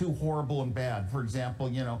being too horrible and bad. For example,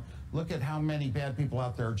 you know, look at how many bad people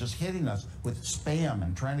out there are just hitting us with spam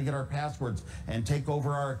and trying to get our passwords and take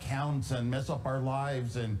over our accounts and mess up our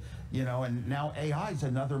lives. And you know, and now AI is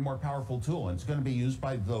another more powerful tool, and it's going to be used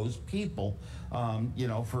by those people, you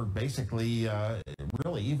know, for basically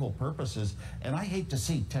really evil purposes. And I hate to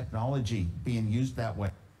see technology being used that way.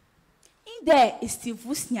 In there is Steve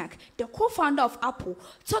Wozniak, the co-founder of Apple,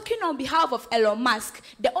 talking on behalf of Elon Musk,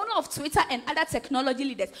 the owner of Twitter and other technology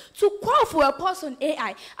leaders, to call for a pause on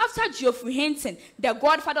AI after Geoffrey Hinton, the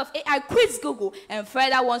godfather of AI, quits Google and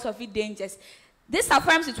further warns of its dangers. This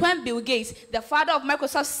affirms it when Bill Gates, the father of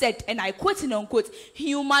Microsoft, said, and I quote and unquote,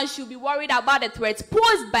 humans should be worried about the threats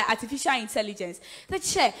posed by artificial intelligence. The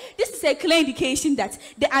chair, this is a clear indication that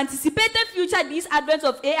the anticipated future these advents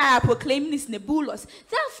of AI are proclaiming is nebulous.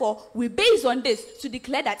 Therefore, we base on this to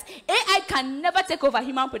declare that AI can never take over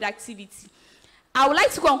human productivity. I would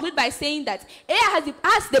like to conclude by saying that AI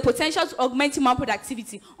has the potential to augment human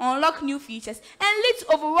productivity, unlock new features, and lead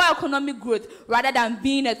to overall economic growth rather than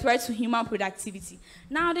being a threat to human productivity.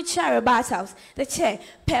 Now the chair rebuttals. The chair,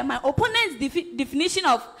 per my opponent's definition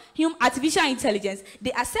of artificial intelligence,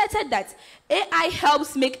 they asserted that AI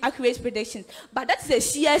helps make accurate predictions, but that is a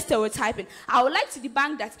sheer stereotyping. I would like to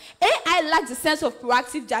debunk that AI lacks a sense of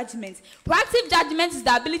proactive judgment. Proactive judgment is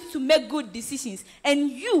the ability to make good decisions,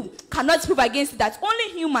 and you cannot prove against that.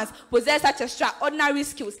 Only humans possess such extraordinary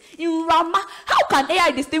skills. In Rama, how can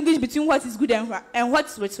AI distinguish between what is good and what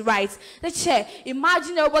is right? The chair,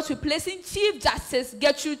 imagine a robot replacing Chief Justice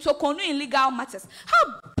Gertrude Tokonu in legal matters.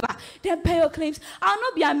 How bad? Then pay your claims. I'll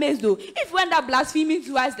not be amazed though if we end up blaspheming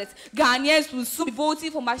to us that Ghanaians will soon be voting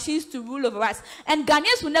for machines to rule over us, and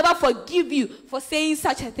Ghanaians will never forgive you for saying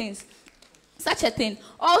such a thing.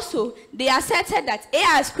 Also, they asserted that AI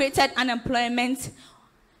has created unemployment.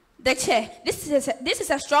 The chair, this is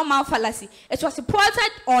a strong man fallacy. It was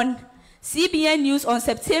reported on CBN News on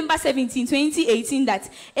September 17, 2018 that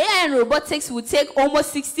AI and robotics will take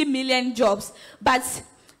almost 60 million jobs, but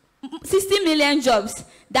 60 million jobs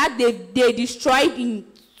that they destroyed in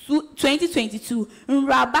 2022.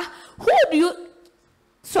 Nhyira,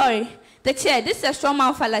 the chair, this is a strong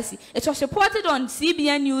man fallacy. It was reported on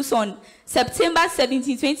CBN News on September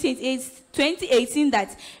 17, 2018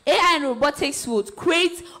 that AI and robotics would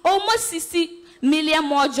create almost 60 million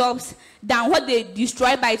more jobs than what they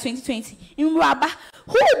destroyed by 2020. Nhyira,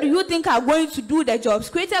 who do you think are going to do the jobs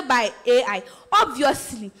created by AI?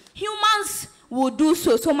 Obviously, humans will do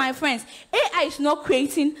so. So my friends, AI is not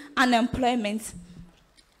creating unemployment.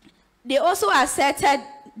 They also asserted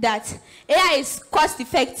that AI is cost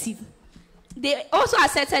effective. They also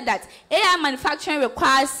asserted that AI manufacturing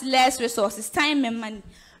requires less resources, time and money.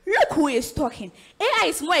 Look who is talking. AI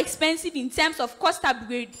is more expensive in terms of cost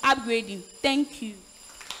upgrading. Thank you.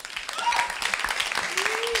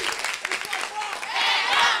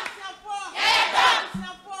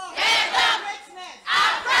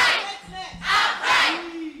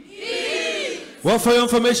 Well, for your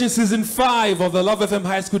information, season 5 of the Love FM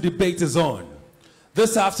High School debate is on.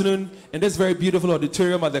 This afternoon, in this very beautiful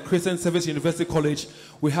auditorium at the Christian Service University College,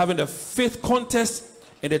 we're having the 5th contest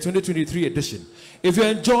in the 2023 edition. If you're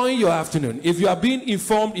enjoying your afternoon, if you are being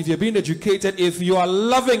informed, if you're being educated, if you are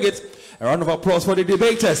loving it, a round of applause for the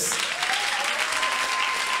debaters.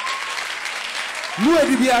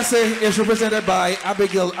 Edubiase is represented by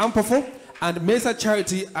Abigail Ampofo and Mesa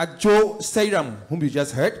Charity Ajo Seiram, whom you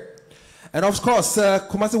just heard. And of course,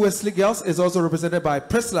 Kumasi Wesley Girls is also represented by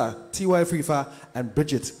Priscilla T.Y. Frifa and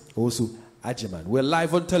Bridget Osu Ajiman. We're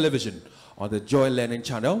live on television on the Joy Learning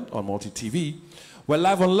channel on Multi TV. We're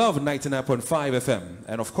live on Love 99.5 FM.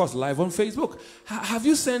 And of course, live on Facebook. Have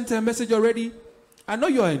you sent a message already? I know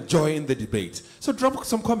you are enjoying the debate. So drop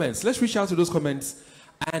some comments. Let's reach out to those comments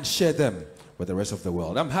and share them with the rest of the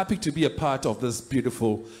world. I'm happy to be a part of this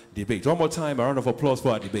beautiful debate. One more time, a round of applause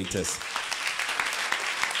for our debaters.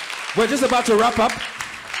 We're just about to wrap up.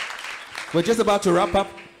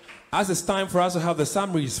 As it's time for us to have the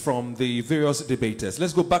summaries from the various debaters.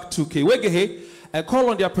 Let's go back to Kewegehe and call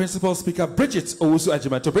on their principal speaker, Bridget Owusu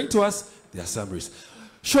Ajima, to bring to us their summaries.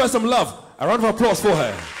 Show her some love. A round of applause for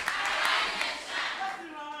her.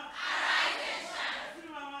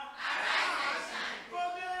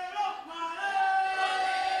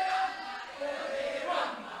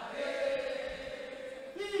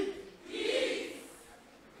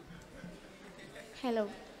 Hello.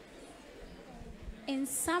 In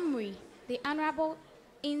summary, the Honorable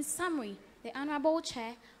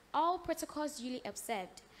Chair, all protocols duly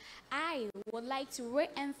observed. I would like to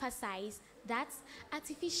re-emphasize that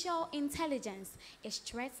artificial intelligence is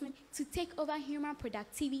threatening to take over human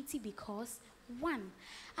productivity because, 1,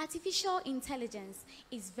 artificial intelligence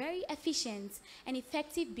is very efficient and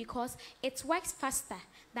effective because it works faster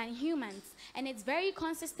than humans and it's very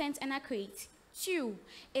consistent and accurate. 2,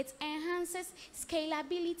 it enhances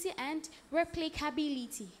scalability and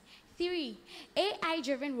replicability. 3,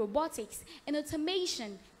 AI-driven robotics and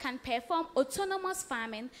automation can perform autonomous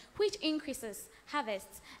farming, which increases harvest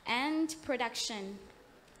and production.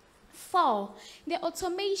 4, the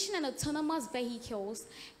automation and autonomous vehicles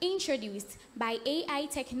introduced by AI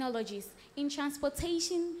technologies in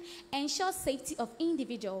transportation ensure safety of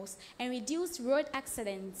individuals and reduce road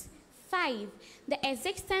accidents. 5, the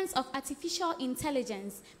existence of artificial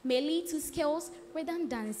intelligence may lead to skills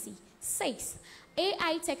redundancy. 6,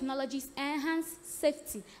 AI technologies enhance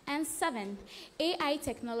safety. And 7, AI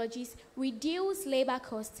technologies reduce labor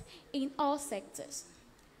costs in all sectors.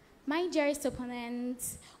 My dearest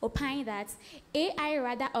opponents opine that AI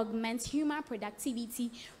rather augments human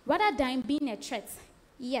productivity rather than being a threat.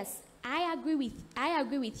 Yes, I agree with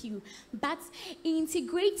you, but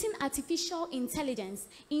integrating artificial intelligence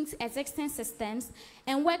into existing systems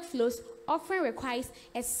and workflows often requires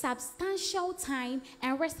a substantial time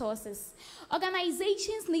and resources.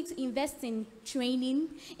 Organizations need to invest in training,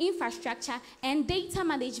 infrastructure, and data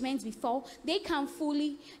management before they can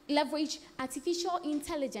fully leverage artificial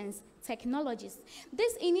intelligence technologies.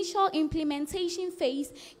 This initial implementation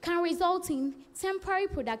phase can result in temporary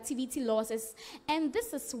productivity losses, and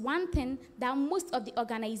this is one thing that most of the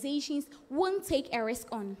organizations won't take a risk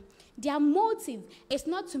on. Their motive is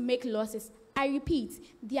not to make losses. I repeat,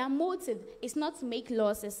 their motive is not to make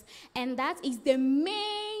losses, and that is the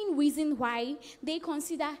main reason why they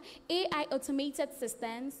consider AI automated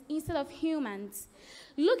systems instead of humans.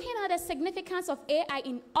 Looking at the significance of AI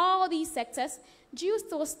in all these sectors, do you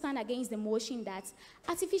still stand against the motion that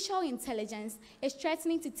artificial intelligence is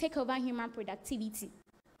threatening to take over human productivity?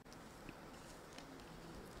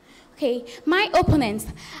 Okay, my opponents,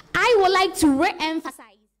 I would like to re-emphasize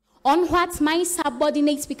on what my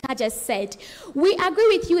subordinate speaker just said. We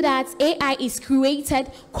agree with you that AI is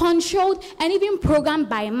created, controlled, and even programmed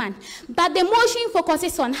by man. But the motion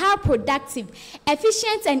focuses on how productive,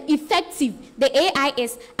 efficient, and effective the AI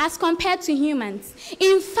is as compared to humans.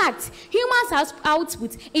 In fact, humans'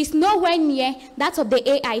 output is nowhere near that of the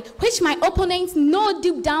AI, which my opponents know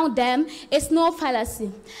deep down them is no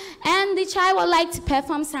fallacy. And the child would like to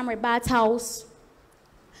perform some rebuttals.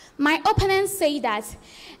 My opponent says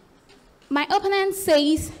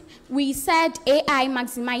we said AI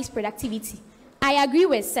maximize productivity. I agree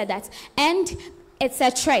with that, and it's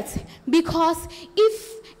a threat because if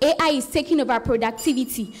AI is taking over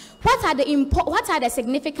productivity, what are the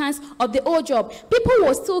significance of the old job? People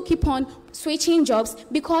will still keep on switching jobs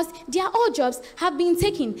because their old jobs have been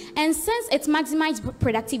taken, and since it maximizes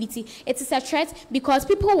productivity, it is a threat because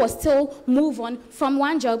people will still move on from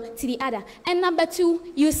one job to the other. And number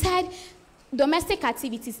 2, you said domestic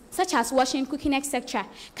activities such as washing, cooking, etc.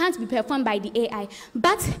 can't be performed by the AI.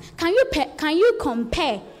 But can you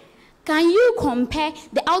compare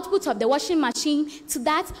the output of the washing machine to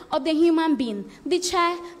that of the human being, the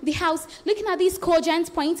chair, the house? Looking at these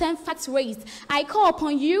cogent points and facts raised, I call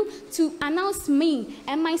upon you to announce me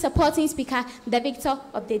and my supporting speaker the victor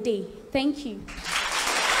of the day. Thank you.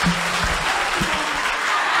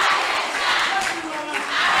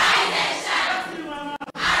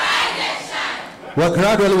 Well,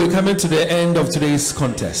 gradually we're coming to the end of today's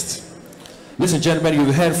contest. Ladies and gentlemen,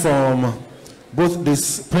 you've heard from both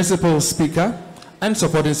this principal speaker and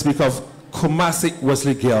supporting speaker of Kumasi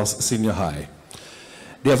Wesley Girls Senior High.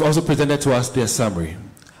 They have also presented to us their summary.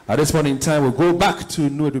 At this point in time, we'll go back to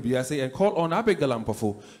Edubiase and call on Abigail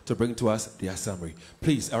Ampofo to bring to us their summary.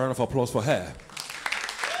 Please, a round of applause for her.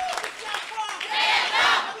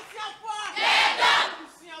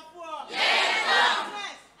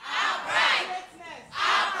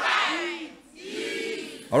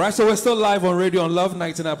 All right, so we're still live on radio on Love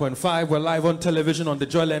 99.5. We're live on television on the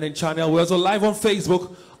Joy Learning channel. We're also live on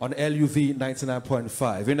Facebook on LUV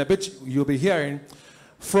 99.5. In a bit, you'll be hearing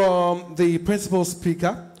from the principal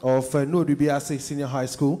speaker of Edubiase Senior High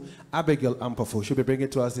School, Abigail Ampofo. She'll be bringing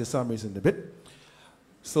to us the summaries in a bit.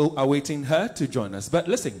 So awaiting her to join us. But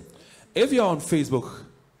listen, if you're on Facebook,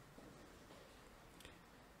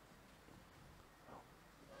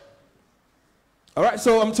 all right,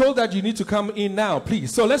 so I'm told that you need to come in now,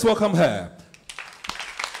 please. So let's welcome her.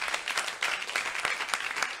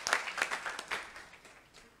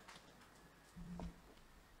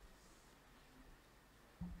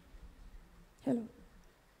 Hello.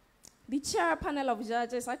 The chair panel of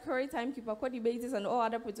judges, accurate timekeeper, co-debaters, and all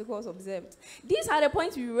other protocols observed. These are the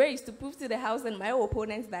points we raised to prove to the House and my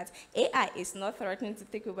opponents that AI is not threatening to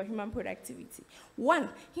take over human productivity. 1,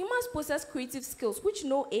 humans possess creative skills which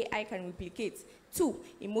no AI can replicate. 2,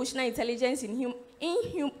 emotional intelligence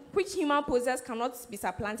which humans possess cannot be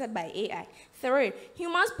supplanted by AI. 3,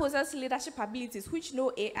 humans possess leadership abilities which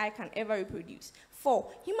no AI can ever reproduce.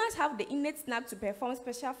 4, humans have the innate knack to perform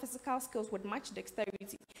special physical skills with much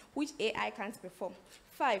dexterity, which AI can't perform.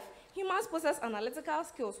 5, humans possess analytical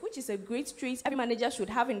skills, which is a great trait every manager should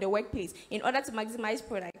have in the workplace in order to maximize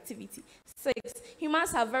productivity. 6,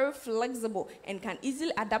 humans are very flexible and can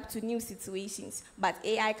easily adapt to new situations, but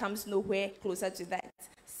AI comes nowhere closer to that.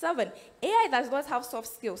 7, AI does not have soft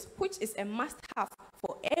skills, which is a must-have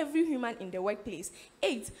for every human in the workplace.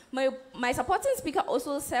 8, my supporting speaker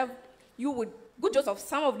also served you with good jokes of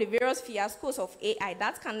some of the various fiascos of AI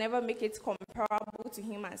that can never make it comparable to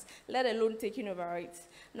humans, let alone taking over it.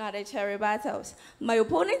 Now the chair rebuttals. My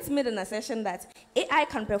opponents made an assertion that AI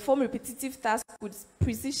can perform repetitive tasks with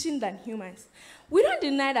precision than humans. We don't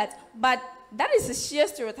deny that, but that is a sheer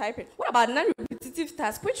stereotyping. What about non-repetitive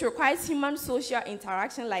tasks which requires human social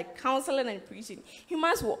interaction like counseling and preaching?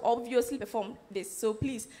 Humans will obviously perform this, so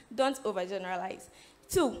please don't overgeneralize.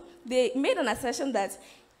 2, they made an assertion that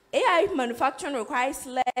AI manufacturing requires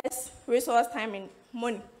less resource, time, and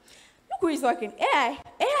money. Look who is talking. AI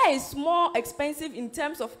is more expensive in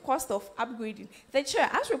terms of cost of upgrading. The chair,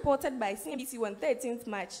 as reported by CNBC on 13th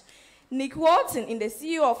March, Nick Walton, the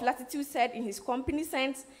CEO of Latitude, said in his company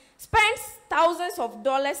spends thousands of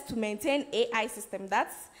dollars to maintain AI systems.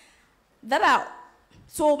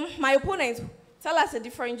 So my opponents tell us a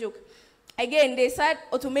different joke. Again, they said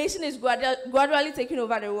automation is gradually taking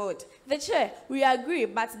over the world. The chair, we agree,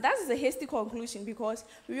 but that is a hasty conclusion because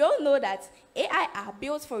we all know that AI are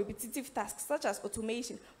built for repetitive tasks such as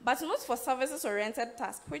automation, but not for services-oriented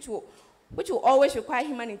tasks, which will always require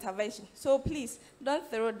human intervention. So please, don't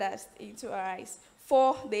throw dust into our eyes.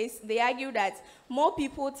 4, they argue that more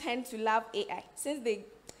people tend to love AI since they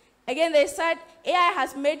said AI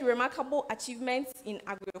has made remarkable achievements in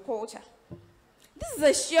agriculture. This is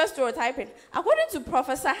a sheer stereotyping. According to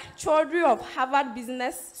Professor Chaudhry of Harvard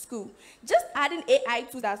Business School, just adding AI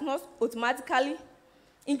to does not automatically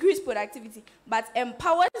increase productivity, but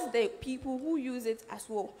empowers the people who use it as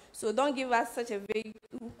well. So don't give us such a vague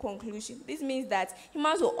conclusion. This means that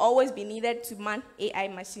humans will always be needed to man AI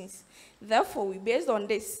machines. Therefore, we based on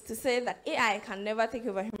this to say that AI can never take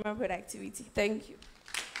over human productivity. Thank you.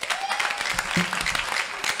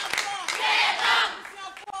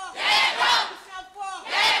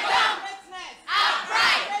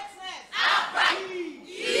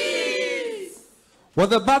 Well,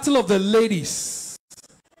 the battle of the ladies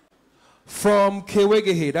from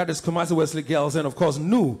Kewegehe, that is Kumasi Wesley Girls, and of course,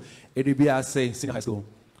 new Edubiase Senior High School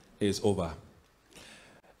is over.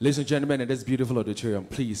 Ladies and gentlemen, in this beautiful auditorium,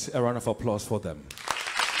 please, a round of applause for them.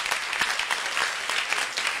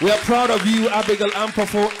 We are proud of you, Abigail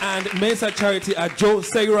Ampofo and Mensa Charity Ajo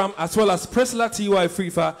Seguram, as well as Priscilla T.Y.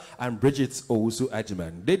 Frifa and Bridget Owusu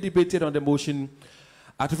Ajiman. They debated on the motion,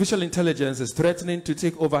 artificial intelligence is threatening to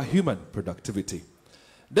take over human productivity.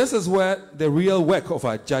 This is where the real work of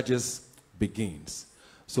our judges begins.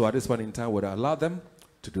 So at this point in time, we'll allow them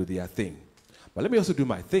to do their thing. But let me also do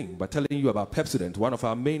my thing by telling you about Pepsodent, one of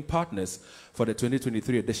our main partners for the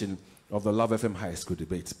 2023 edition of the Love FM High School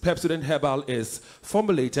Debates. Pepsodent Herbal is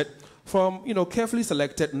formulated from, carefully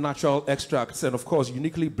selected natural extracts and, of course,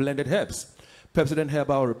 uniquely blended herbs. Pepsodent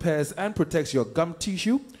Herbal repairs and protects your gum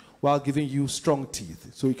tissue while giving you strong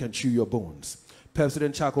teeth so you can chew your bones.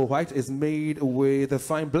 Pepsodent Charcoal White is made with a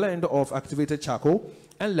fine blend of activated charcoal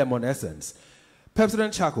and lemon essence.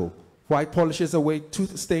 Pepsodent Charcoal White polishes away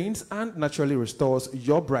tooth stains and naturally restores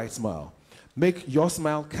your bright smile. Make your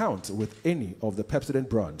smile count with any of the Pepsodent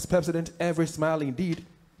brands. Pepsodent, every smile indeed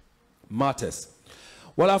matters.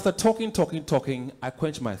 Well, after talking, I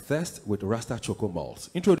quench my thirst with Rasta Choco Malt.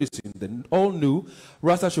 Introducing the all-new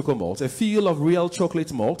Rasta Choco Malt, a feel of real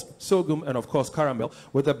chocolate malt, sorghum, and of course caramel,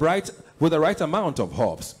 with the right amount of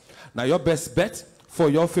hops. Now, your best bet for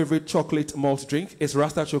your favorite chocolate malt drink is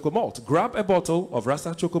Rasta Choco Malt. Grab a bottle of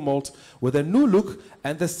Rasta Choco Malt with a new look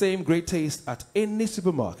and the same great taste at any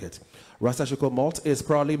supermarket. Rasta Choco Malt is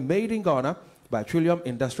proudly made in Ghana by Trillium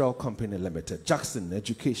Industrial Company Limited, Jackson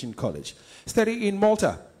Education College. Study in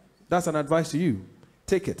Malta. That's an advice to you.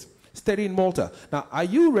 Take it. Study in Malta. Now, are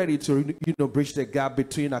you ready to bridge the gap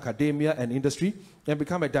between academia and industry and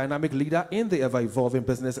become a dynamic leader in the ever-evolving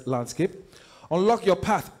business landscape? Unlock your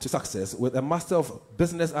path to success with a Master of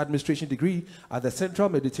Business Administration degree at the Central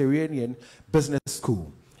Mediterranean Business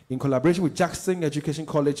School. In collaboration with Jackson Education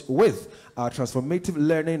College with our transformative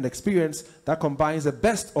learning experience that combines the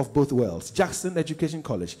best of both worlds. Jackson Education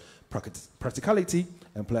College, practicality,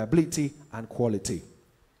 employability, and quality.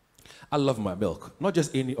 I love my milk. Not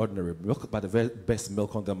just any ordinary milk, but the very best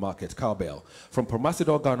milk on the market, Cowbell. From Kumasi,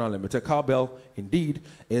 Ghana Limited, Cowbell, indeed,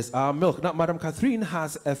 is our milk. Now, Madam Catherine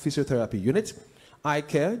has a physiotherapy unit, eye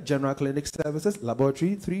care, general clinic services,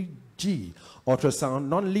 laboratory, 3G, ultrasound,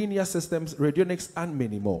 non-linear systems, radionics, and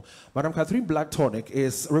many more. Madam Catherine Blood Tonic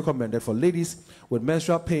is recommended for ladies with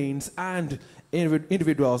menstrual pains and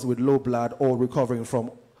individuals with low blood or recovering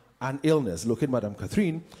from an illness. Locate Madam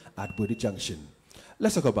Catherine at Budi Junction.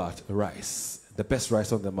 Let's talk about rice, the best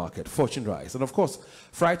rice on the market, Fortune Rice. And of course,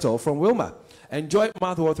 Frytol from Wilma. Enjoy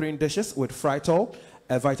mouth-watering dishes with Frytol,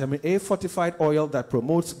 a vitamin A fortified oil that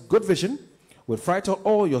promotes good vision. With Frytol,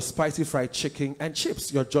 all your spicy fried chicken and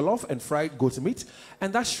chips, your jollof and fried goat meat,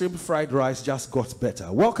 and that shrimp fried rice just got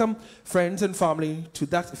better. Welcome, friends and family, to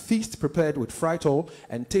that feast prepared with Frytol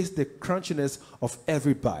and taste the crunchiness of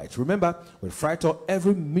every bite. Remember, with Frytol,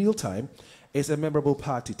 every mealtime is a memorable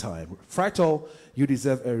party time. Frytol, you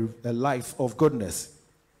deserve a life of goodness.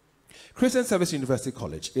 Christian Service University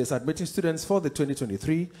College is admitting students for the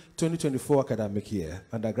 2023-2024 academic year.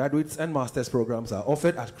 Undergraduates and master's programs are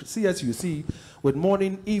offered at CSUC with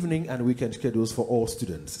morning, evening, and weekend schedules for all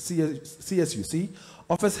students. CSUC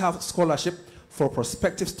offers half scholarship for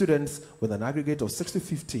prospective students with an aggregate of 6 to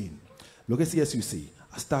 15. Look at CSUC,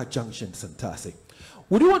 at Star Junction, Santasi.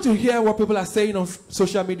 Would you want to hear what people are saying on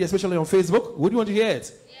social media, especially on Facebook? Would you want to hear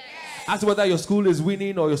it? Yes. As to whether your school is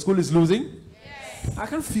winning or your school is losing? Yes. I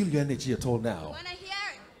can feel your energy at all now. Want to hear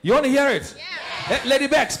it? You want to hear it? Yeah. Lady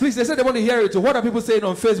Bex, please, they said they want to hear it. What are people saying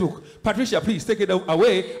on Facebook? Patricia, please take it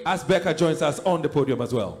away as Becca joins us on the podium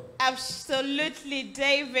as well. Absolutely,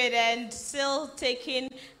 David, and still taking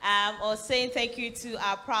or saying thank you to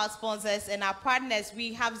our proud sponsors and our partners.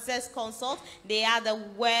 We have Zest Consult. They are the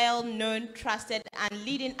well-known, trusted, and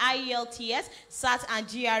leading IELTS, SAT, and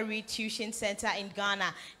GRE tuition center in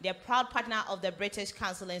Ghana. They're proud partner of the British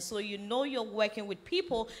Council, and so you know you're working with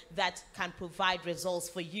people that can provide results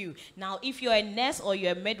for you. Now, if you're a nurse or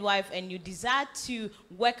you're a midwife and you desire to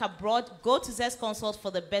work abroad, go to Zest Consult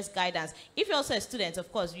for the best guidance. If you're also a student,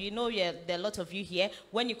 of course, you know there are a lot of you here.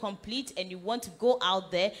 When you complete and you want to go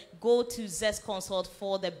out there, go to Zest Consult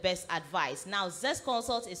for the best advice. Now, Zest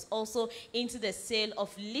Consult is also into the sale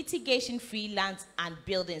of litigation-free lands and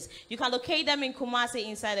buildings. You can locate them in Kumasi,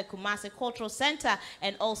 inside the Kumasi Cultural Center,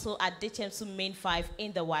 and also at Dichemsu Main 5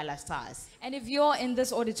 in the Wila Stars. And if you're in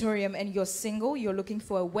this auditorium and you're single, you're looking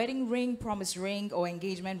for a wedding ring, promise ring, or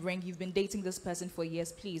engagement ring, you've been dating this person for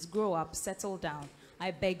years, please grow up, settle down.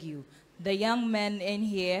 I beg you. The young men in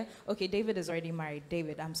here, okay, David is already married.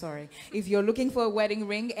 David, I'm sorry. If you're looking for a wedding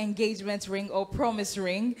ring, engagement ring, or promise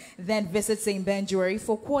ring, then visit St. Ben Jewelry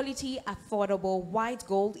for quality, affordable white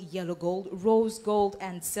gold, yellow gold, rose gold,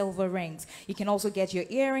 and silver rings. You can also get your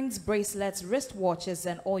earrings, bracelets, wristwatches,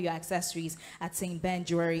 and all your accessories at St. Ben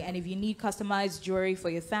Jewelry. And if you need customized jewelry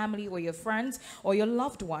for your family or your friends or your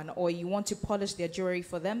loved one, or you want to polish their jewelry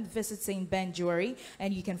for them, visit St. Ben Jewelry.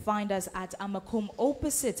 And you can find us at Amakum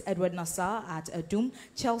opposite Edward Nassau at Adum,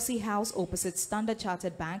 Chelsea House opposite Standard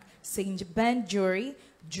Chartered Bank, St. Ben Jewelry.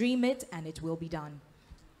 Dream it and it will be done.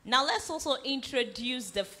 Now let's also introduce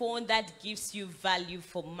the phone that gives you value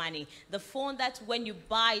for money. The phone that when you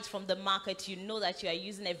buy it from the market, you know that you are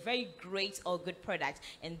using a very great or good product.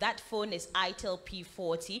 And that phone is ITEL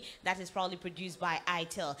P40. That is probably produced by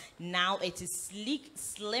ITEL. Now it is sleek,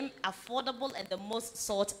 slim, affordable, and the most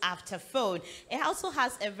sought after phone. It also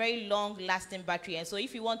has a very long lasting battery. And so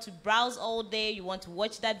if you want to browse all day, you want to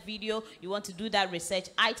watch that video, you want to do that research,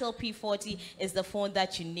 ITEL P40 is the phone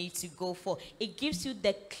that you need to go for. It gives you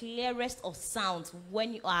the clearest of sounds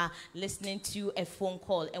when you are listening to a phone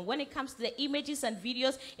call. And when it comes to the images and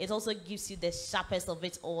videos, it also gives you the sharpest of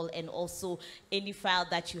it all, and also any file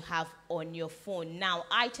that you have on your phone. Now,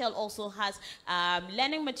 ITEL also has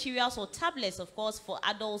learning materials or tablets, of course, for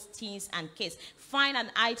adults, teens, and kids. Find an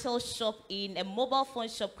ITEL shop in a mobile phone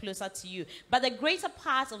shop closer to you. But the greater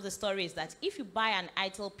part of the story is that if you buy an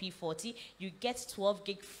ITEL P40, you get 12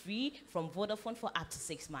 gig free from Vodafone for up to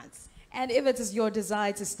 6 months. And if it is your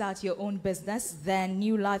desire to start your own business, then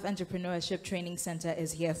New Life Entrepreneurship Training Center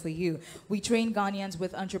is here for you. We train Ghanaians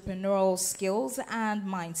with entrepreneurial skills and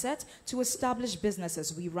mindset to establish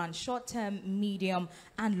businesses. We run short-term, medium,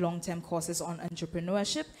 and long-term courses on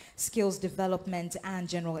entrepreneurship, skills development, and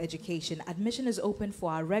general education. Admission is open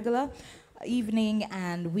for our regular evening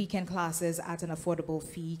and weekend classes at an affordable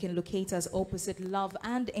fee. You can locate us opposite Love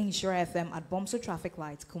and Nhyira FM at Bomso Traffic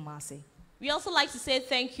Light, Kumasi. We also like to say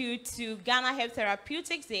thank you to Ghana Health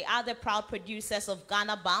Therapeutics. They are the proud producers of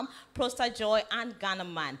Ghana Balm, Prostate Joy, and Ghana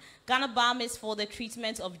Man. Ghana Balm is for the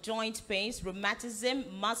treatment of joint pains, rheumatism,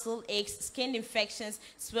 muscle aches, skin infections,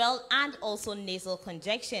 swell, and also nasal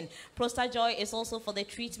congestion. Prostate Joy is also for the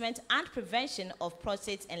treatment and prevention of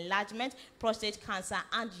prostate enlargement, prostate cancer,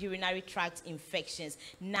 and urinary tract infections.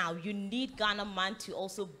 Now, you need Ghana Man to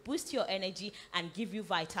also boost your energy and give you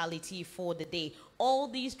vitality for the day. All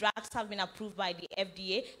these drugs have been approved by the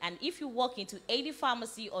FDA, and if you walk into any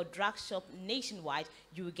pharmacy or drug shop nationwide,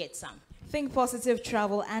 you will get some. Think Positive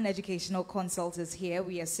Travel and Educational Consult is here.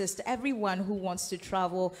 We assist everyone who wants to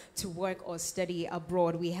travel to work or study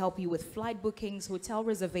abroad. We help you with flight bookings, hotel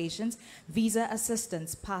reservations, visa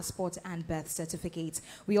assistance, passport, and birth certificates.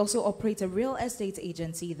 We also operate a real estate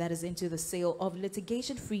agency that is into the sale of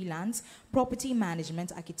litigation freelance, property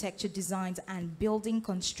management, architecture designs, and building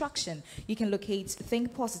construction. You can locate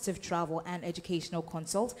Think Positive Travel and Educational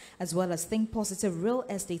Consult, as well as Think Positive Real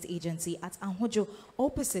Estate Agency at Anhojo,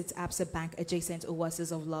 opposite Absa Bank, adjacent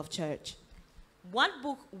Oasis of Love Church. One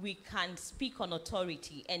book we can speak on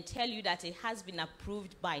authority and tell you that it has been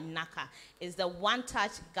approved by NACA is the One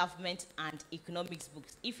Touch Government and Economics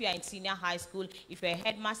books. If you are in senior high school, if you're a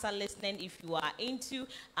headmaster listening, if you are into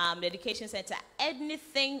the education center,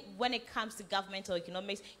 anything when it comes to government or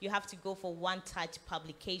economics, you have to go for One Touch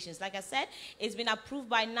publications. Like I said, it's been approved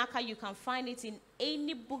by NACA. You can find it in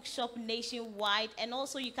any bookshop nationwide, and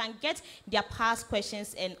also you can get their past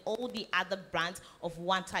questions and all the other brands of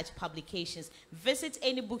One Touch publications. Visit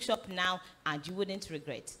any bookshop now and you wouldn't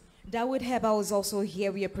regret. Dawood Herbal is also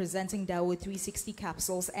here. We are presenting Dawood 360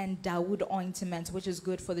 capsules and Dawood ointment, which is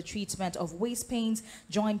good for the treatment of waist pains,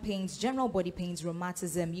 joint pains, general body pains,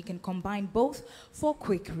 rheumatism. You can combine both for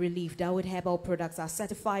quick relief. Dawood Herbal products are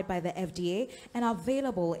certified by the FDA and are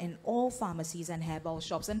available in all pharmacies and herbal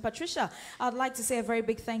shops. And Patricia, I'd like to say a very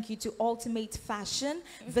big thank you to Ultimate Fashion.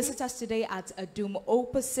 Visit us today at Adum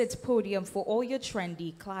opposite Podium for all your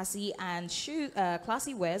trendy, classy and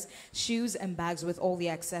classy wears, shoes and bags with all the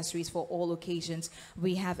accessories for all occasions.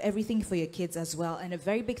 We have everything for your kids as well. And a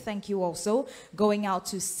very big thank you also going out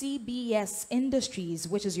to CBS Industries,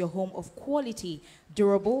 which is your home of quality,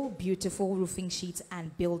 durable, beautiful roofing sheets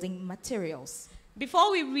and building materials.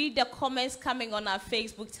 Before we read the comments coming on our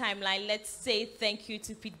Facebook timeline, let's say thank you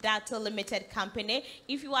to Pidato Limited Company.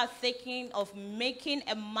 If you are thinking of making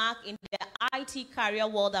a mark in the IT career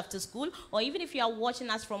world after school, or even if you are watching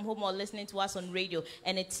us from home or listening to us on radio,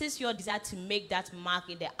 and it is your desire to make that mark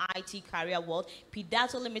in the IT career world,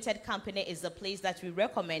 Pidato Limited Company is the place that we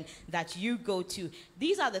recommend that you go to.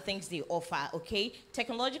 These are the things they offer, okay?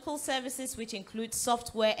 Technological services, which include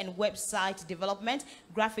software and website development,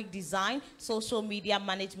 graphic design, social media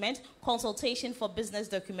management, consultation for business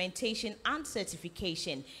documentation and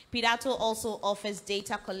certification. Pidato also offers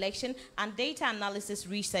data collection and data analysis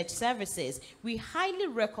research services. We highly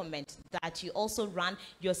recommend that you also run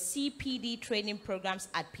your CPD training programs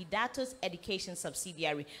at Pidato's education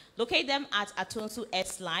subsidiary. Locate them at Atonsu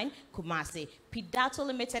S Line, Kumasi. Pidato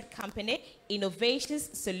Limited Company,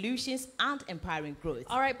 innovations, solutions, and empowering growth.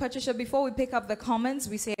 All right, Patricia, before we pick up the comments,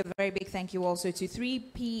 we say a very big thank you also to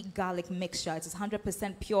 3P Garlic Mixture. It's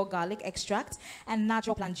 100% pure garlic extract and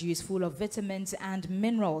natural plant juice full of vitamins and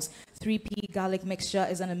minerals. 3P Garlic Mixture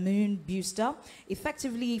is an immune booster,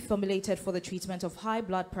 effectively formulated for the treatment of high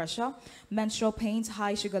blood pressure, menstrual pains,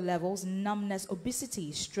 high sugar levels, numbness,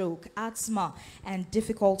 obesity, stroke, asthma, and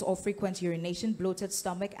difficult or frequent urination, bloated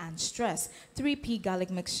stomach, and stress. 3P Garlic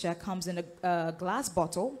Mixture comes in a glass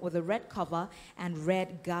bottle with a red cover and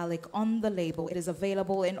red garlic on the label. It is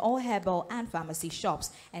available in all herbal and pharmacy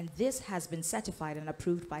shops, and this has been certified and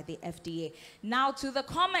approved by the FDA. Now to the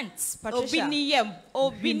comments, Patricia.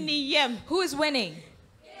 Obiniyem. Who is winning?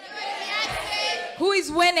 Edubiase. Who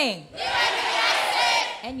is winning?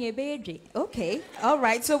 Okay, all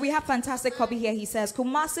right. So we have fantastic copy here. He says,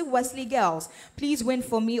 Kumasi Wesley girls, please win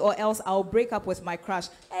for me or else I'll break up with my crush.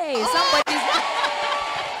 Hey,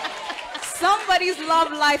 somebody's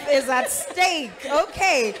love life is at stake.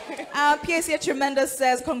 Okay. PSA Tremendous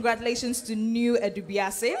says, congratulations to new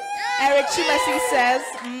Edubiase. Eric Chumasi says,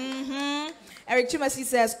 Eric Chumasi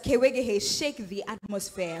says, Kewegehe, shake the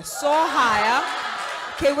atmosphere. So higher.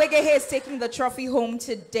 Kewegehe is taking the trophy home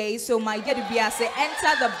today. So my Edubiase,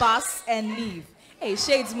 enter the bus and leave. Hey,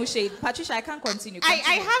 shades, mushade. Patricia, I can't continue. I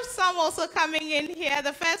have some also coming in here.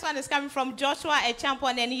 The first one is coming from Joshua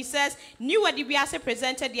Echampon, and he says, New Edubiase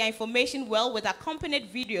presented their information well with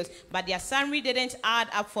accompanied videos, but their summary didn't add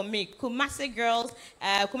up for me. Kumasi girls,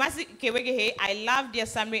 Kumasi Kewegehe, I love their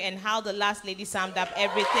summary and how the last lady summed up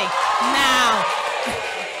everything. Now,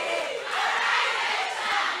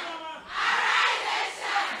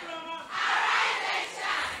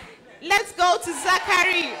 let's go to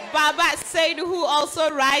Zachary Baba Said, who also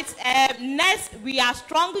writes, Ness, we are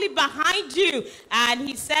strongly behind you. And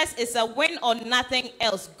he says it's a win or nothing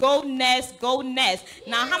else. Go Ness, go Ness.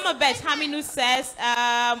 Now, Hamabet Haminu says,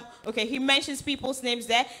 okay, he mentions people's names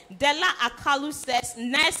there. Della Akalu says,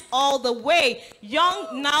 Ness all the way.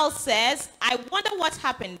 Young Now says, I wonder what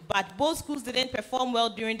happened, but both schools didn't perform well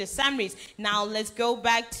during the summaries. Now, let's go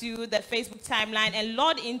back to the Facebook timeline. And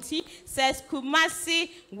Lord Inti says,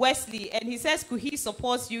 Kumasi Wesley. And he says, he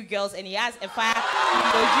supports you girls, and he has a fire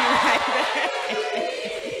emoji right there.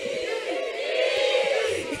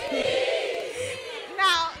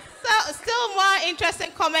 Now, so still more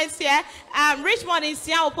interesting comments here. Richmond in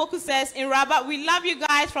Sian Opoku says, in Rabat, we love you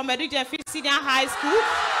guys from Edubiase Senior High School.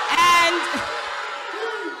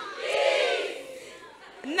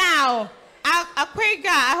 And now, Akwega,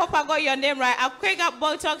 I hope I got your name right. Akwega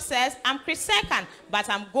Botok says, I'm Chris Second, but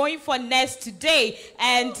I'm going for Nest today.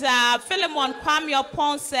 And Philemon Kwame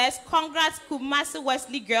Pon says, congrats Kumasi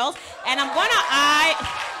Wesley girls. And I'm going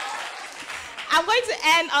to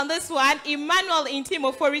end on this one. Emmanuel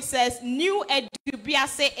Intimofori says, New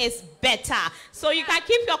Edubiase is better. So you can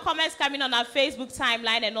keep your comments coming on our Facebook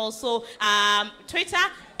timeline and also Twitter.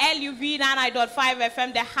 LUV99.5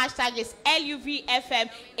 FM. The hashtag is LUVFMHSD.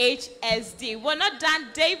 We're not done.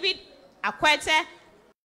 David Akwete.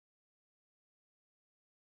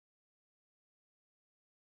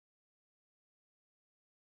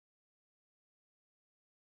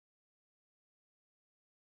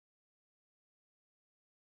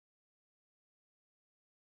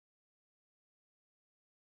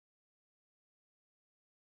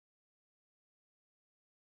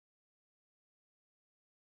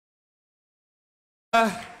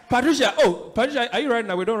 Patricia, are you right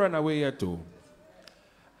now? We don't run away here too.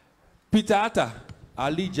 Peter Atta, our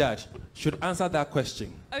lead judge, should answer that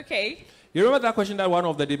question. Okay. You remember that question that one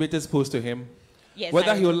of the debaters posed to him? Yes.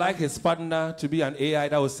 Whether he would like his partner to be an AI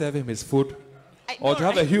that will serve him his food, or to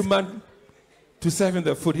have a human to serve him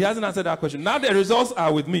the food. He hasn't answered that question. Now the results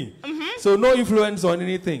are with me. So no influence on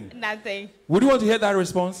anything. Nothing. Would you want to hear that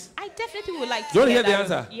response? I definitely would like to. Do you want to hear the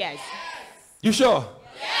that answer? Yes. You sure?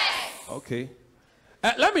 Yes. Okay.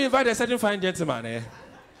 Let me invite a certain fine gentleman.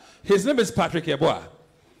 His name is Patrick Yeboah.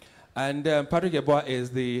 And Patrick Yeboah is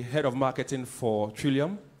the head of marketing for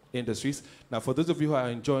Trillium Industries. Now, for those of you who are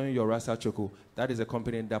enjoying your Rasa Choco, that is a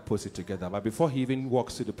company that puts it together. But before he even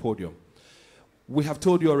walks to the podium, we have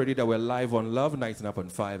told you already that we're live on Love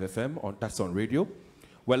 99.5 FM. That's on radio.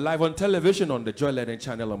 We're live on television on the Joy Learning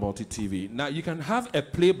channel on Multi TV. Now, you can have a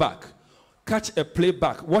playback. Catch a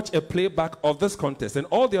playback, watch a playback of this contest and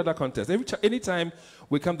all the other contests. Anytime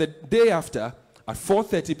we come the day after at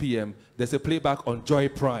 4:30 p.m., there's a playback on Joy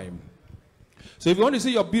Prime. So if you want to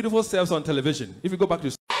see your beautiful selves on television, if you go back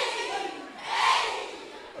to...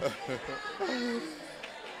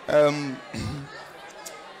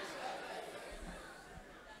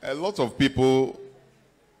 A lot of people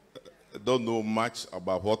don't know much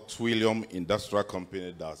about what Trillium Industrial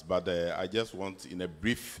Company does, but I just want, in a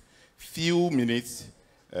brief few minutes,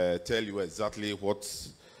 tell you exactly what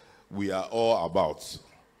we are all about.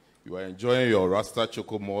 You are enjoying your Rasta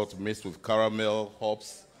Choco Malt mixed with caramel,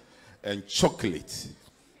 hops, and chocolate.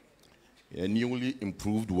 A newly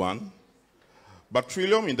improved one. But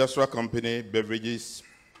Trillium Industrial Company beverages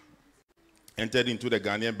entered into the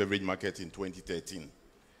Ghanaian beverage market in 2013.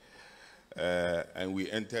 And we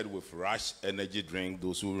entered with Rush Energy Drink,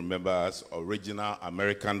 those who remember us, original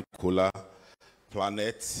American Cola,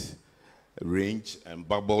 Planet, Range, and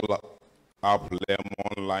Bubble Up,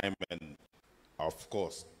 Lemon, Lime, and of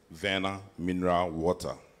course, Verna Mineral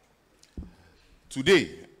Water.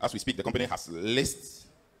 Today, as we speak, the company has lists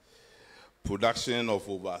production of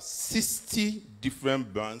over 60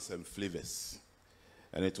 different brands and flavors.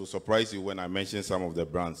 And it will surprise you when I mention some of the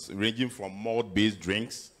brands, ranging from malt-based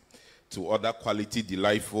drinks to other quality,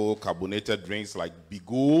 delightful carbonated drinks like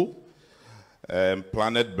Bigo,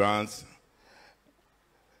 Planet brands.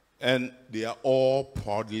 And they are all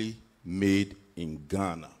proudly made in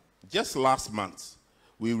Ghana. Just last month,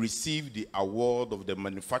 we received the award of the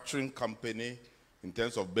manufacturing company in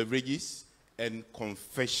terms of beverages and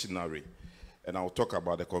confectionery. And I'll talk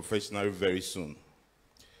about the confectionery very soon.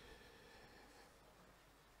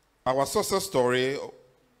 Our success story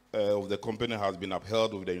of the company has been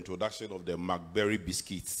upheld with the introduction of the McBerry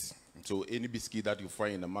biscuits. So any biscuit that you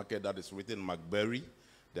find in the market that is written McBerry,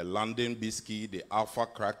 the London biscuit, the Alpha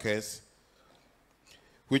crackers,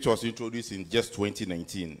 which was introduced in just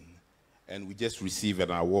 2019. And we just received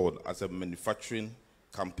an award as a manufacturing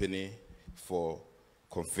company for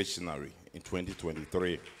confectionery in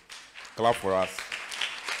 2023. Clap for us.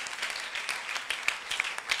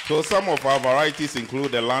 So some of our varieties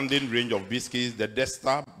include the London range of biscuits, the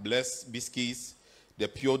Desta Bless biscuits, the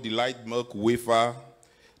Pure Delight Milk Wafer,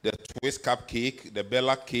 the Twist Cupcake, the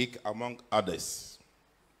Bella Cake, among others.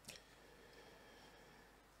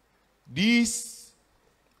 These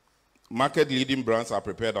market-leading brands are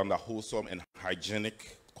prepared under wholesome and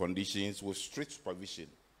hygienic conditions with strict supervision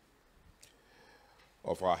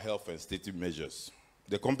of our health and safety measures.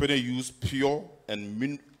 The company uses pure and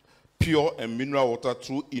mineral water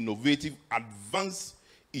through innovative, advanced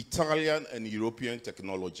Italian and European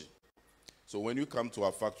technology. So when you come to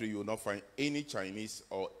our factory, you will not find any Chinese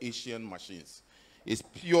or Asian machines. It's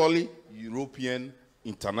purely European,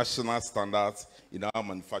 international standards in our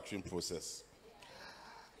manufacturing process.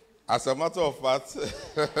 As a matter of fact,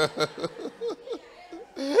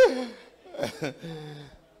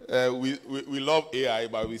 we love AI,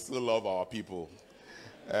 but we still love our people.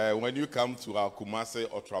 When you come to our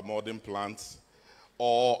Kumasi ultra-modern plants,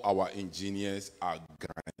 all our engineers are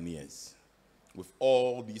Ghanaians. With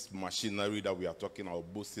all this machinery that we are talking or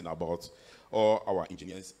boasting about, all our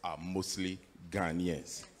engineers are mostly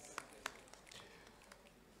Ghanaians.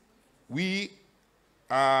 We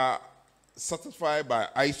are certified by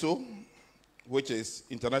ISO, which is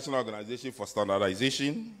International Organization for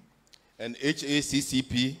Standardization, and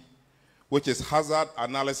HACCP, which is Hazard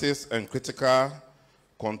Analysis and Critical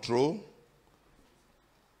Control.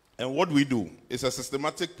 And what we do is a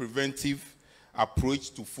systematic preventive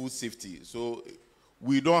approach to food safety. So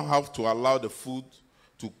we don't have to allow the food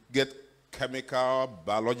to get chemical,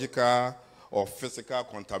 biological, or physical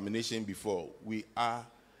contamination before. We are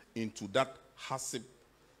into that HACCP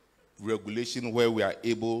regulation where we are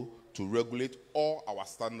able to regulate all our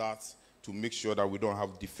standards to make sure that we don't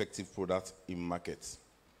have defective products in markets.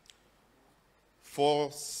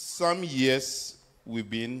 For some years, we've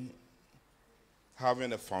been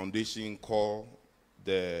having a foundation called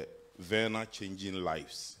the Verna Changing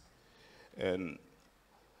Lives. And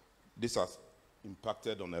this has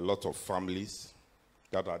impacted on a lot of families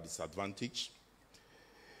that are disadvantaged.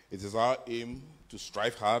 It is our aim to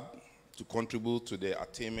strive hard to contribute to the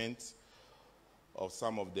attainment of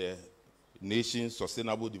some of the nation's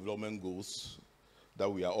sustainable development goals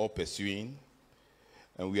that we are all pursuing.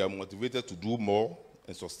 And we are motivated to do more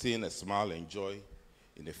and sustain a smile and joy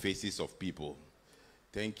in the faces of people.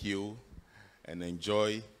 Thank you, and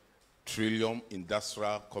enjoy Trillium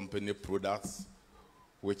Industrial Company products,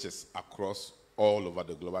 which is across all over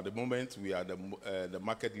the globe. At the moment, we are the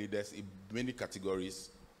market leaders in many categories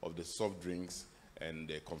of the soft drinks and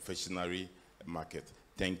the confectionery market.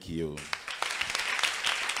 Thank you.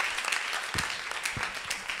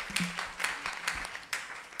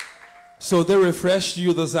 So they refreshed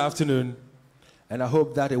you this afternoon, and I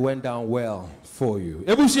hope that it went down well for you.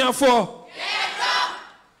 Ebusian 4.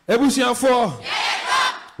 Ebusian 4.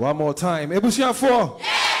 One more time. Ebusian 4.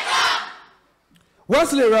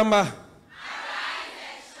 Wesley Ramba.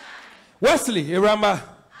 Wesley Ramba.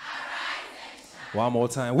 One more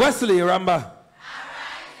time. Wesley Ramba.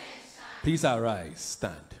 Please arise.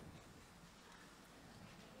 Stand.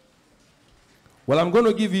 Well, I'm going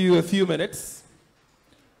to give you a few minutes,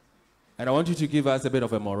 and I want you to give us a bit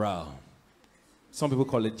of a morale. Some people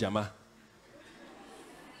call it Jama,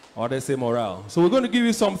 or they say morale. So we're going to give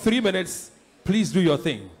you some 3 minutes. Please do your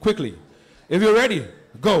thing quickly. If you're ready,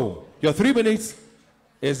 go. Your 3 minutes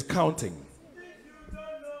is counting.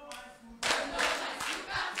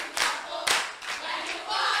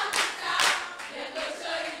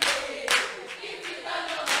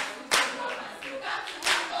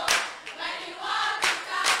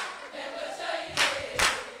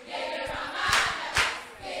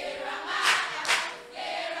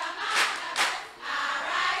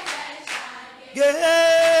 Ge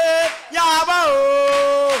yabo.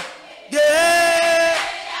 Ge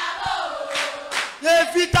ye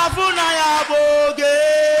fitafuna yabo. Ge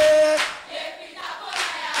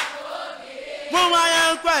mama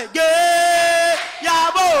yankwa. Ge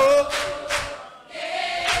yabo.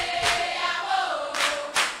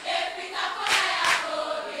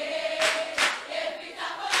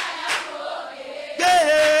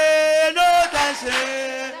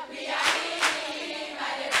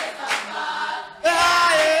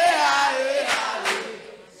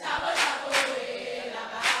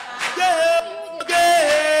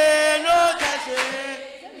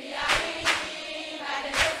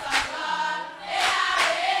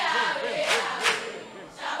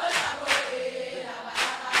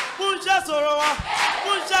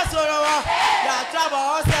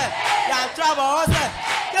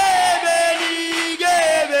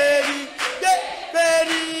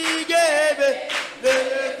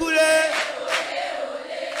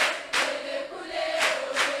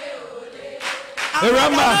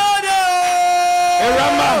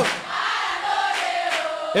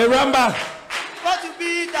 Eramba. What to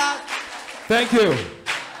be that? Thank you.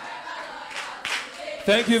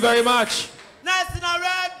 Thank you very much. Nice in a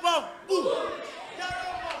red ball.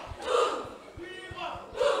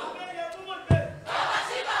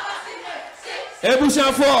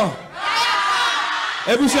 Ebushan 4.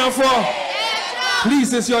 Ebushan 4.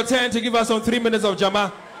 Please, it's your turn to give us some 3 minutes of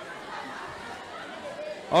Jama.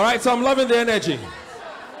 All right, so I'm loving the energy.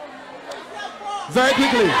 Very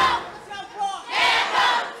quickly.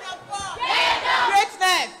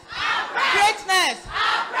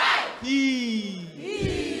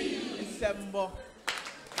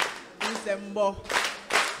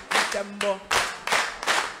 December.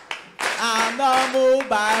 I'm not moved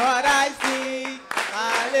by what I see.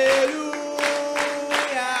 Hallelujah.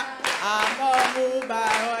 I'm not moved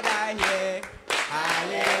by what I hear.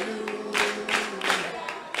 Hallelujah.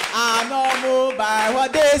 I'm not moved by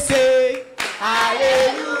what they say. Hallelujah.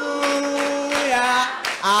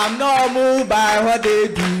 I'm not moved by what they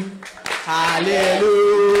do.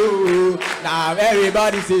 Hallelujah. Now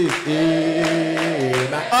everybody say,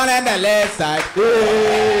 amen. On the left side,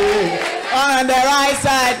 amen. On the right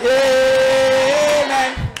side,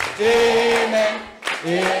 amen. Amen.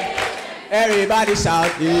 Amen. Everybody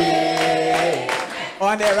shout, amen.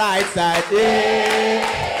 On the right side, amen.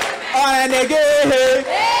 On the again,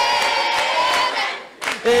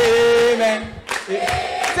 amen.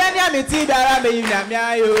 Send ya me tea dara me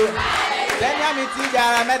yamya yo. Send ya me tea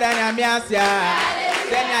dara me dan yamya sia.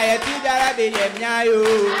 Send ya ye tea dara be yamya yo.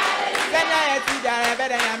 Send ya ye tea dara be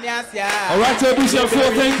dan yamya sia. All right, Edubiase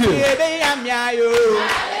 4, thank you. Ye be yamya yo.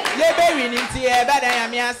 Ye be winning tea be dan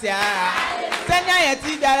yamya sia. Send ya ye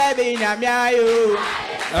tea dara be yamya yo.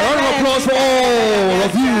 A round of applause for all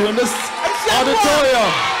of you in this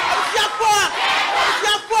auditorium.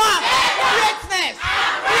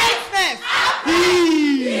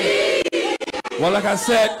 Well, like I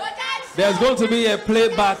said, there's going to be a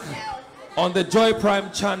playback on the Joy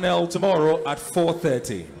Prime channel tomorrow at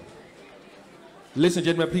 4:30. Ladies and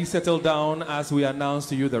gentlemen, please settle down as we announce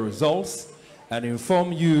to you the results and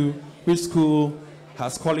inform you which school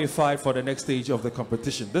has qualified for the next stage of the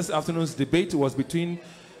competition. This afternoon's debate was between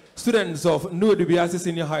students of Edubiase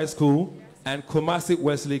Senior High School and Kumasi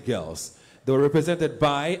Wesley Girls. They were represented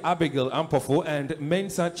by Abigail Ampofo and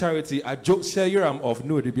Mensa Charity Ajo Sheyiram of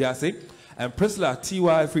Edubiase, and Priscilla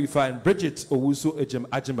T.Y. Frifa and Bridget Owusu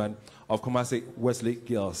Ajiman of Kumasi Wesley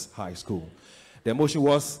Girls High School. The motion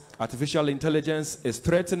was, artificial intelligence is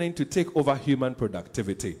threatening to take over human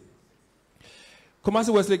productivity.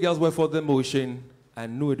 Kumasi Wesley Girls were for the motion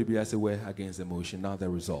and Edubiase were against the motion. Now the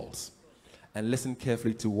results. And listen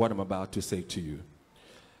carefully to what I'm about to say to you.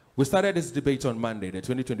 We started this debate on Monday, the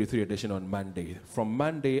 2023 edition on Monday. From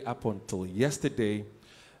Monday up until yesterday,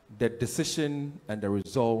 the decision and the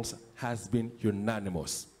results has been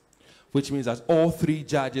unanimous, which means that all 3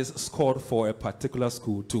 judges scored for a particular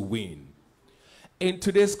school to win. In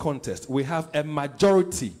today's contest, we have a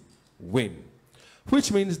majority win,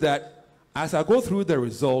 which means that as I go through the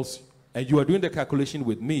results and you are doing the calculation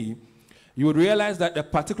with me, you would realize that a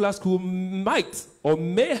particular school might or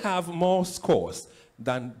may have more scores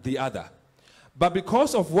than the other. But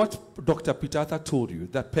because of what Dr. Pitata told you,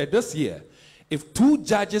 that per this year, if 2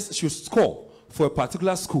 judges should score for a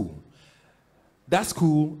particular school, that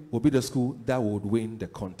school will be the school that would win the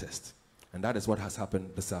contest. And that is what has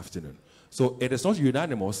happened this afternoon. So it is not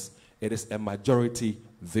unanimous, it is a majority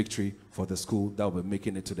victory for the school that will be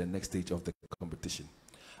making it to the next stage of the competition.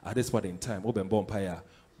 At this point in time, even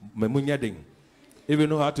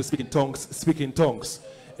know how to speak in tongues, speak in tongues.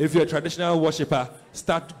 If you're a traditional worshiper,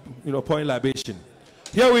 start, pouring libation.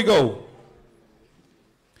 Here we go.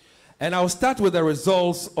 And I'll start with the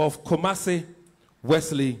results of Kumasi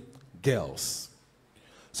Wesley girls.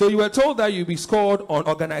 So you were told that you'll be scored on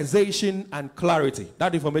organization and clarity.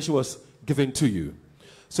 That information was given to you.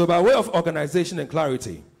 So by way of organization and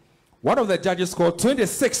clarity, one of the judges scored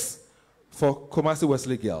 26 for Kumasi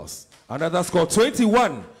Wesley girls. Another scored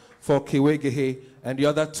 21 for Kewegehe, and the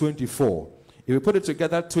other 24. If we put it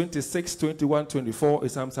together, 26, 21, 24, it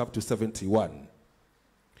sums up to 71.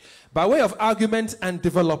 By way of argument and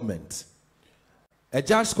development, a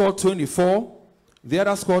judge scored 24, the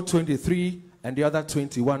other scored 23, and the other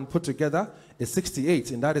 21 put together is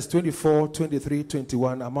 68, and that is 24, 23,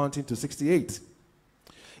 21, amounting to 68.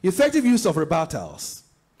 Effective use of rebuttals.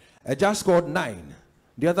 A judge scored 9,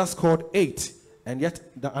 the other scored 8, and yet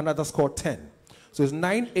another scored 10. So it's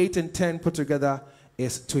 9, 8, and 10 put together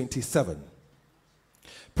is 27.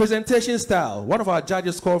 Presentation style. One of our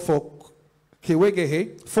judges scored for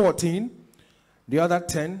Kewegehe 14, the other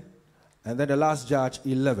 10, and then the last judge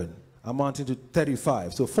 11, amounting to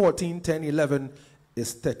 35. So 14, 10, 11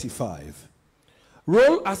 is 35.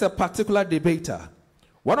 Role as a particular debater.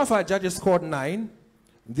 One of our judges scored 9,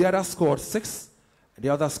 the other scored 6, the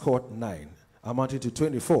other scored 9, amounting to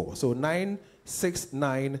 24. So 9, 6,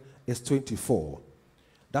 9 is 24.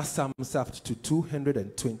 That sums up to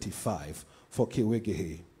 225 for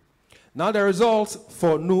Kewegehe. Now the results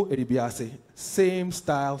for New Edubiase, same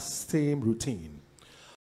style, same routine.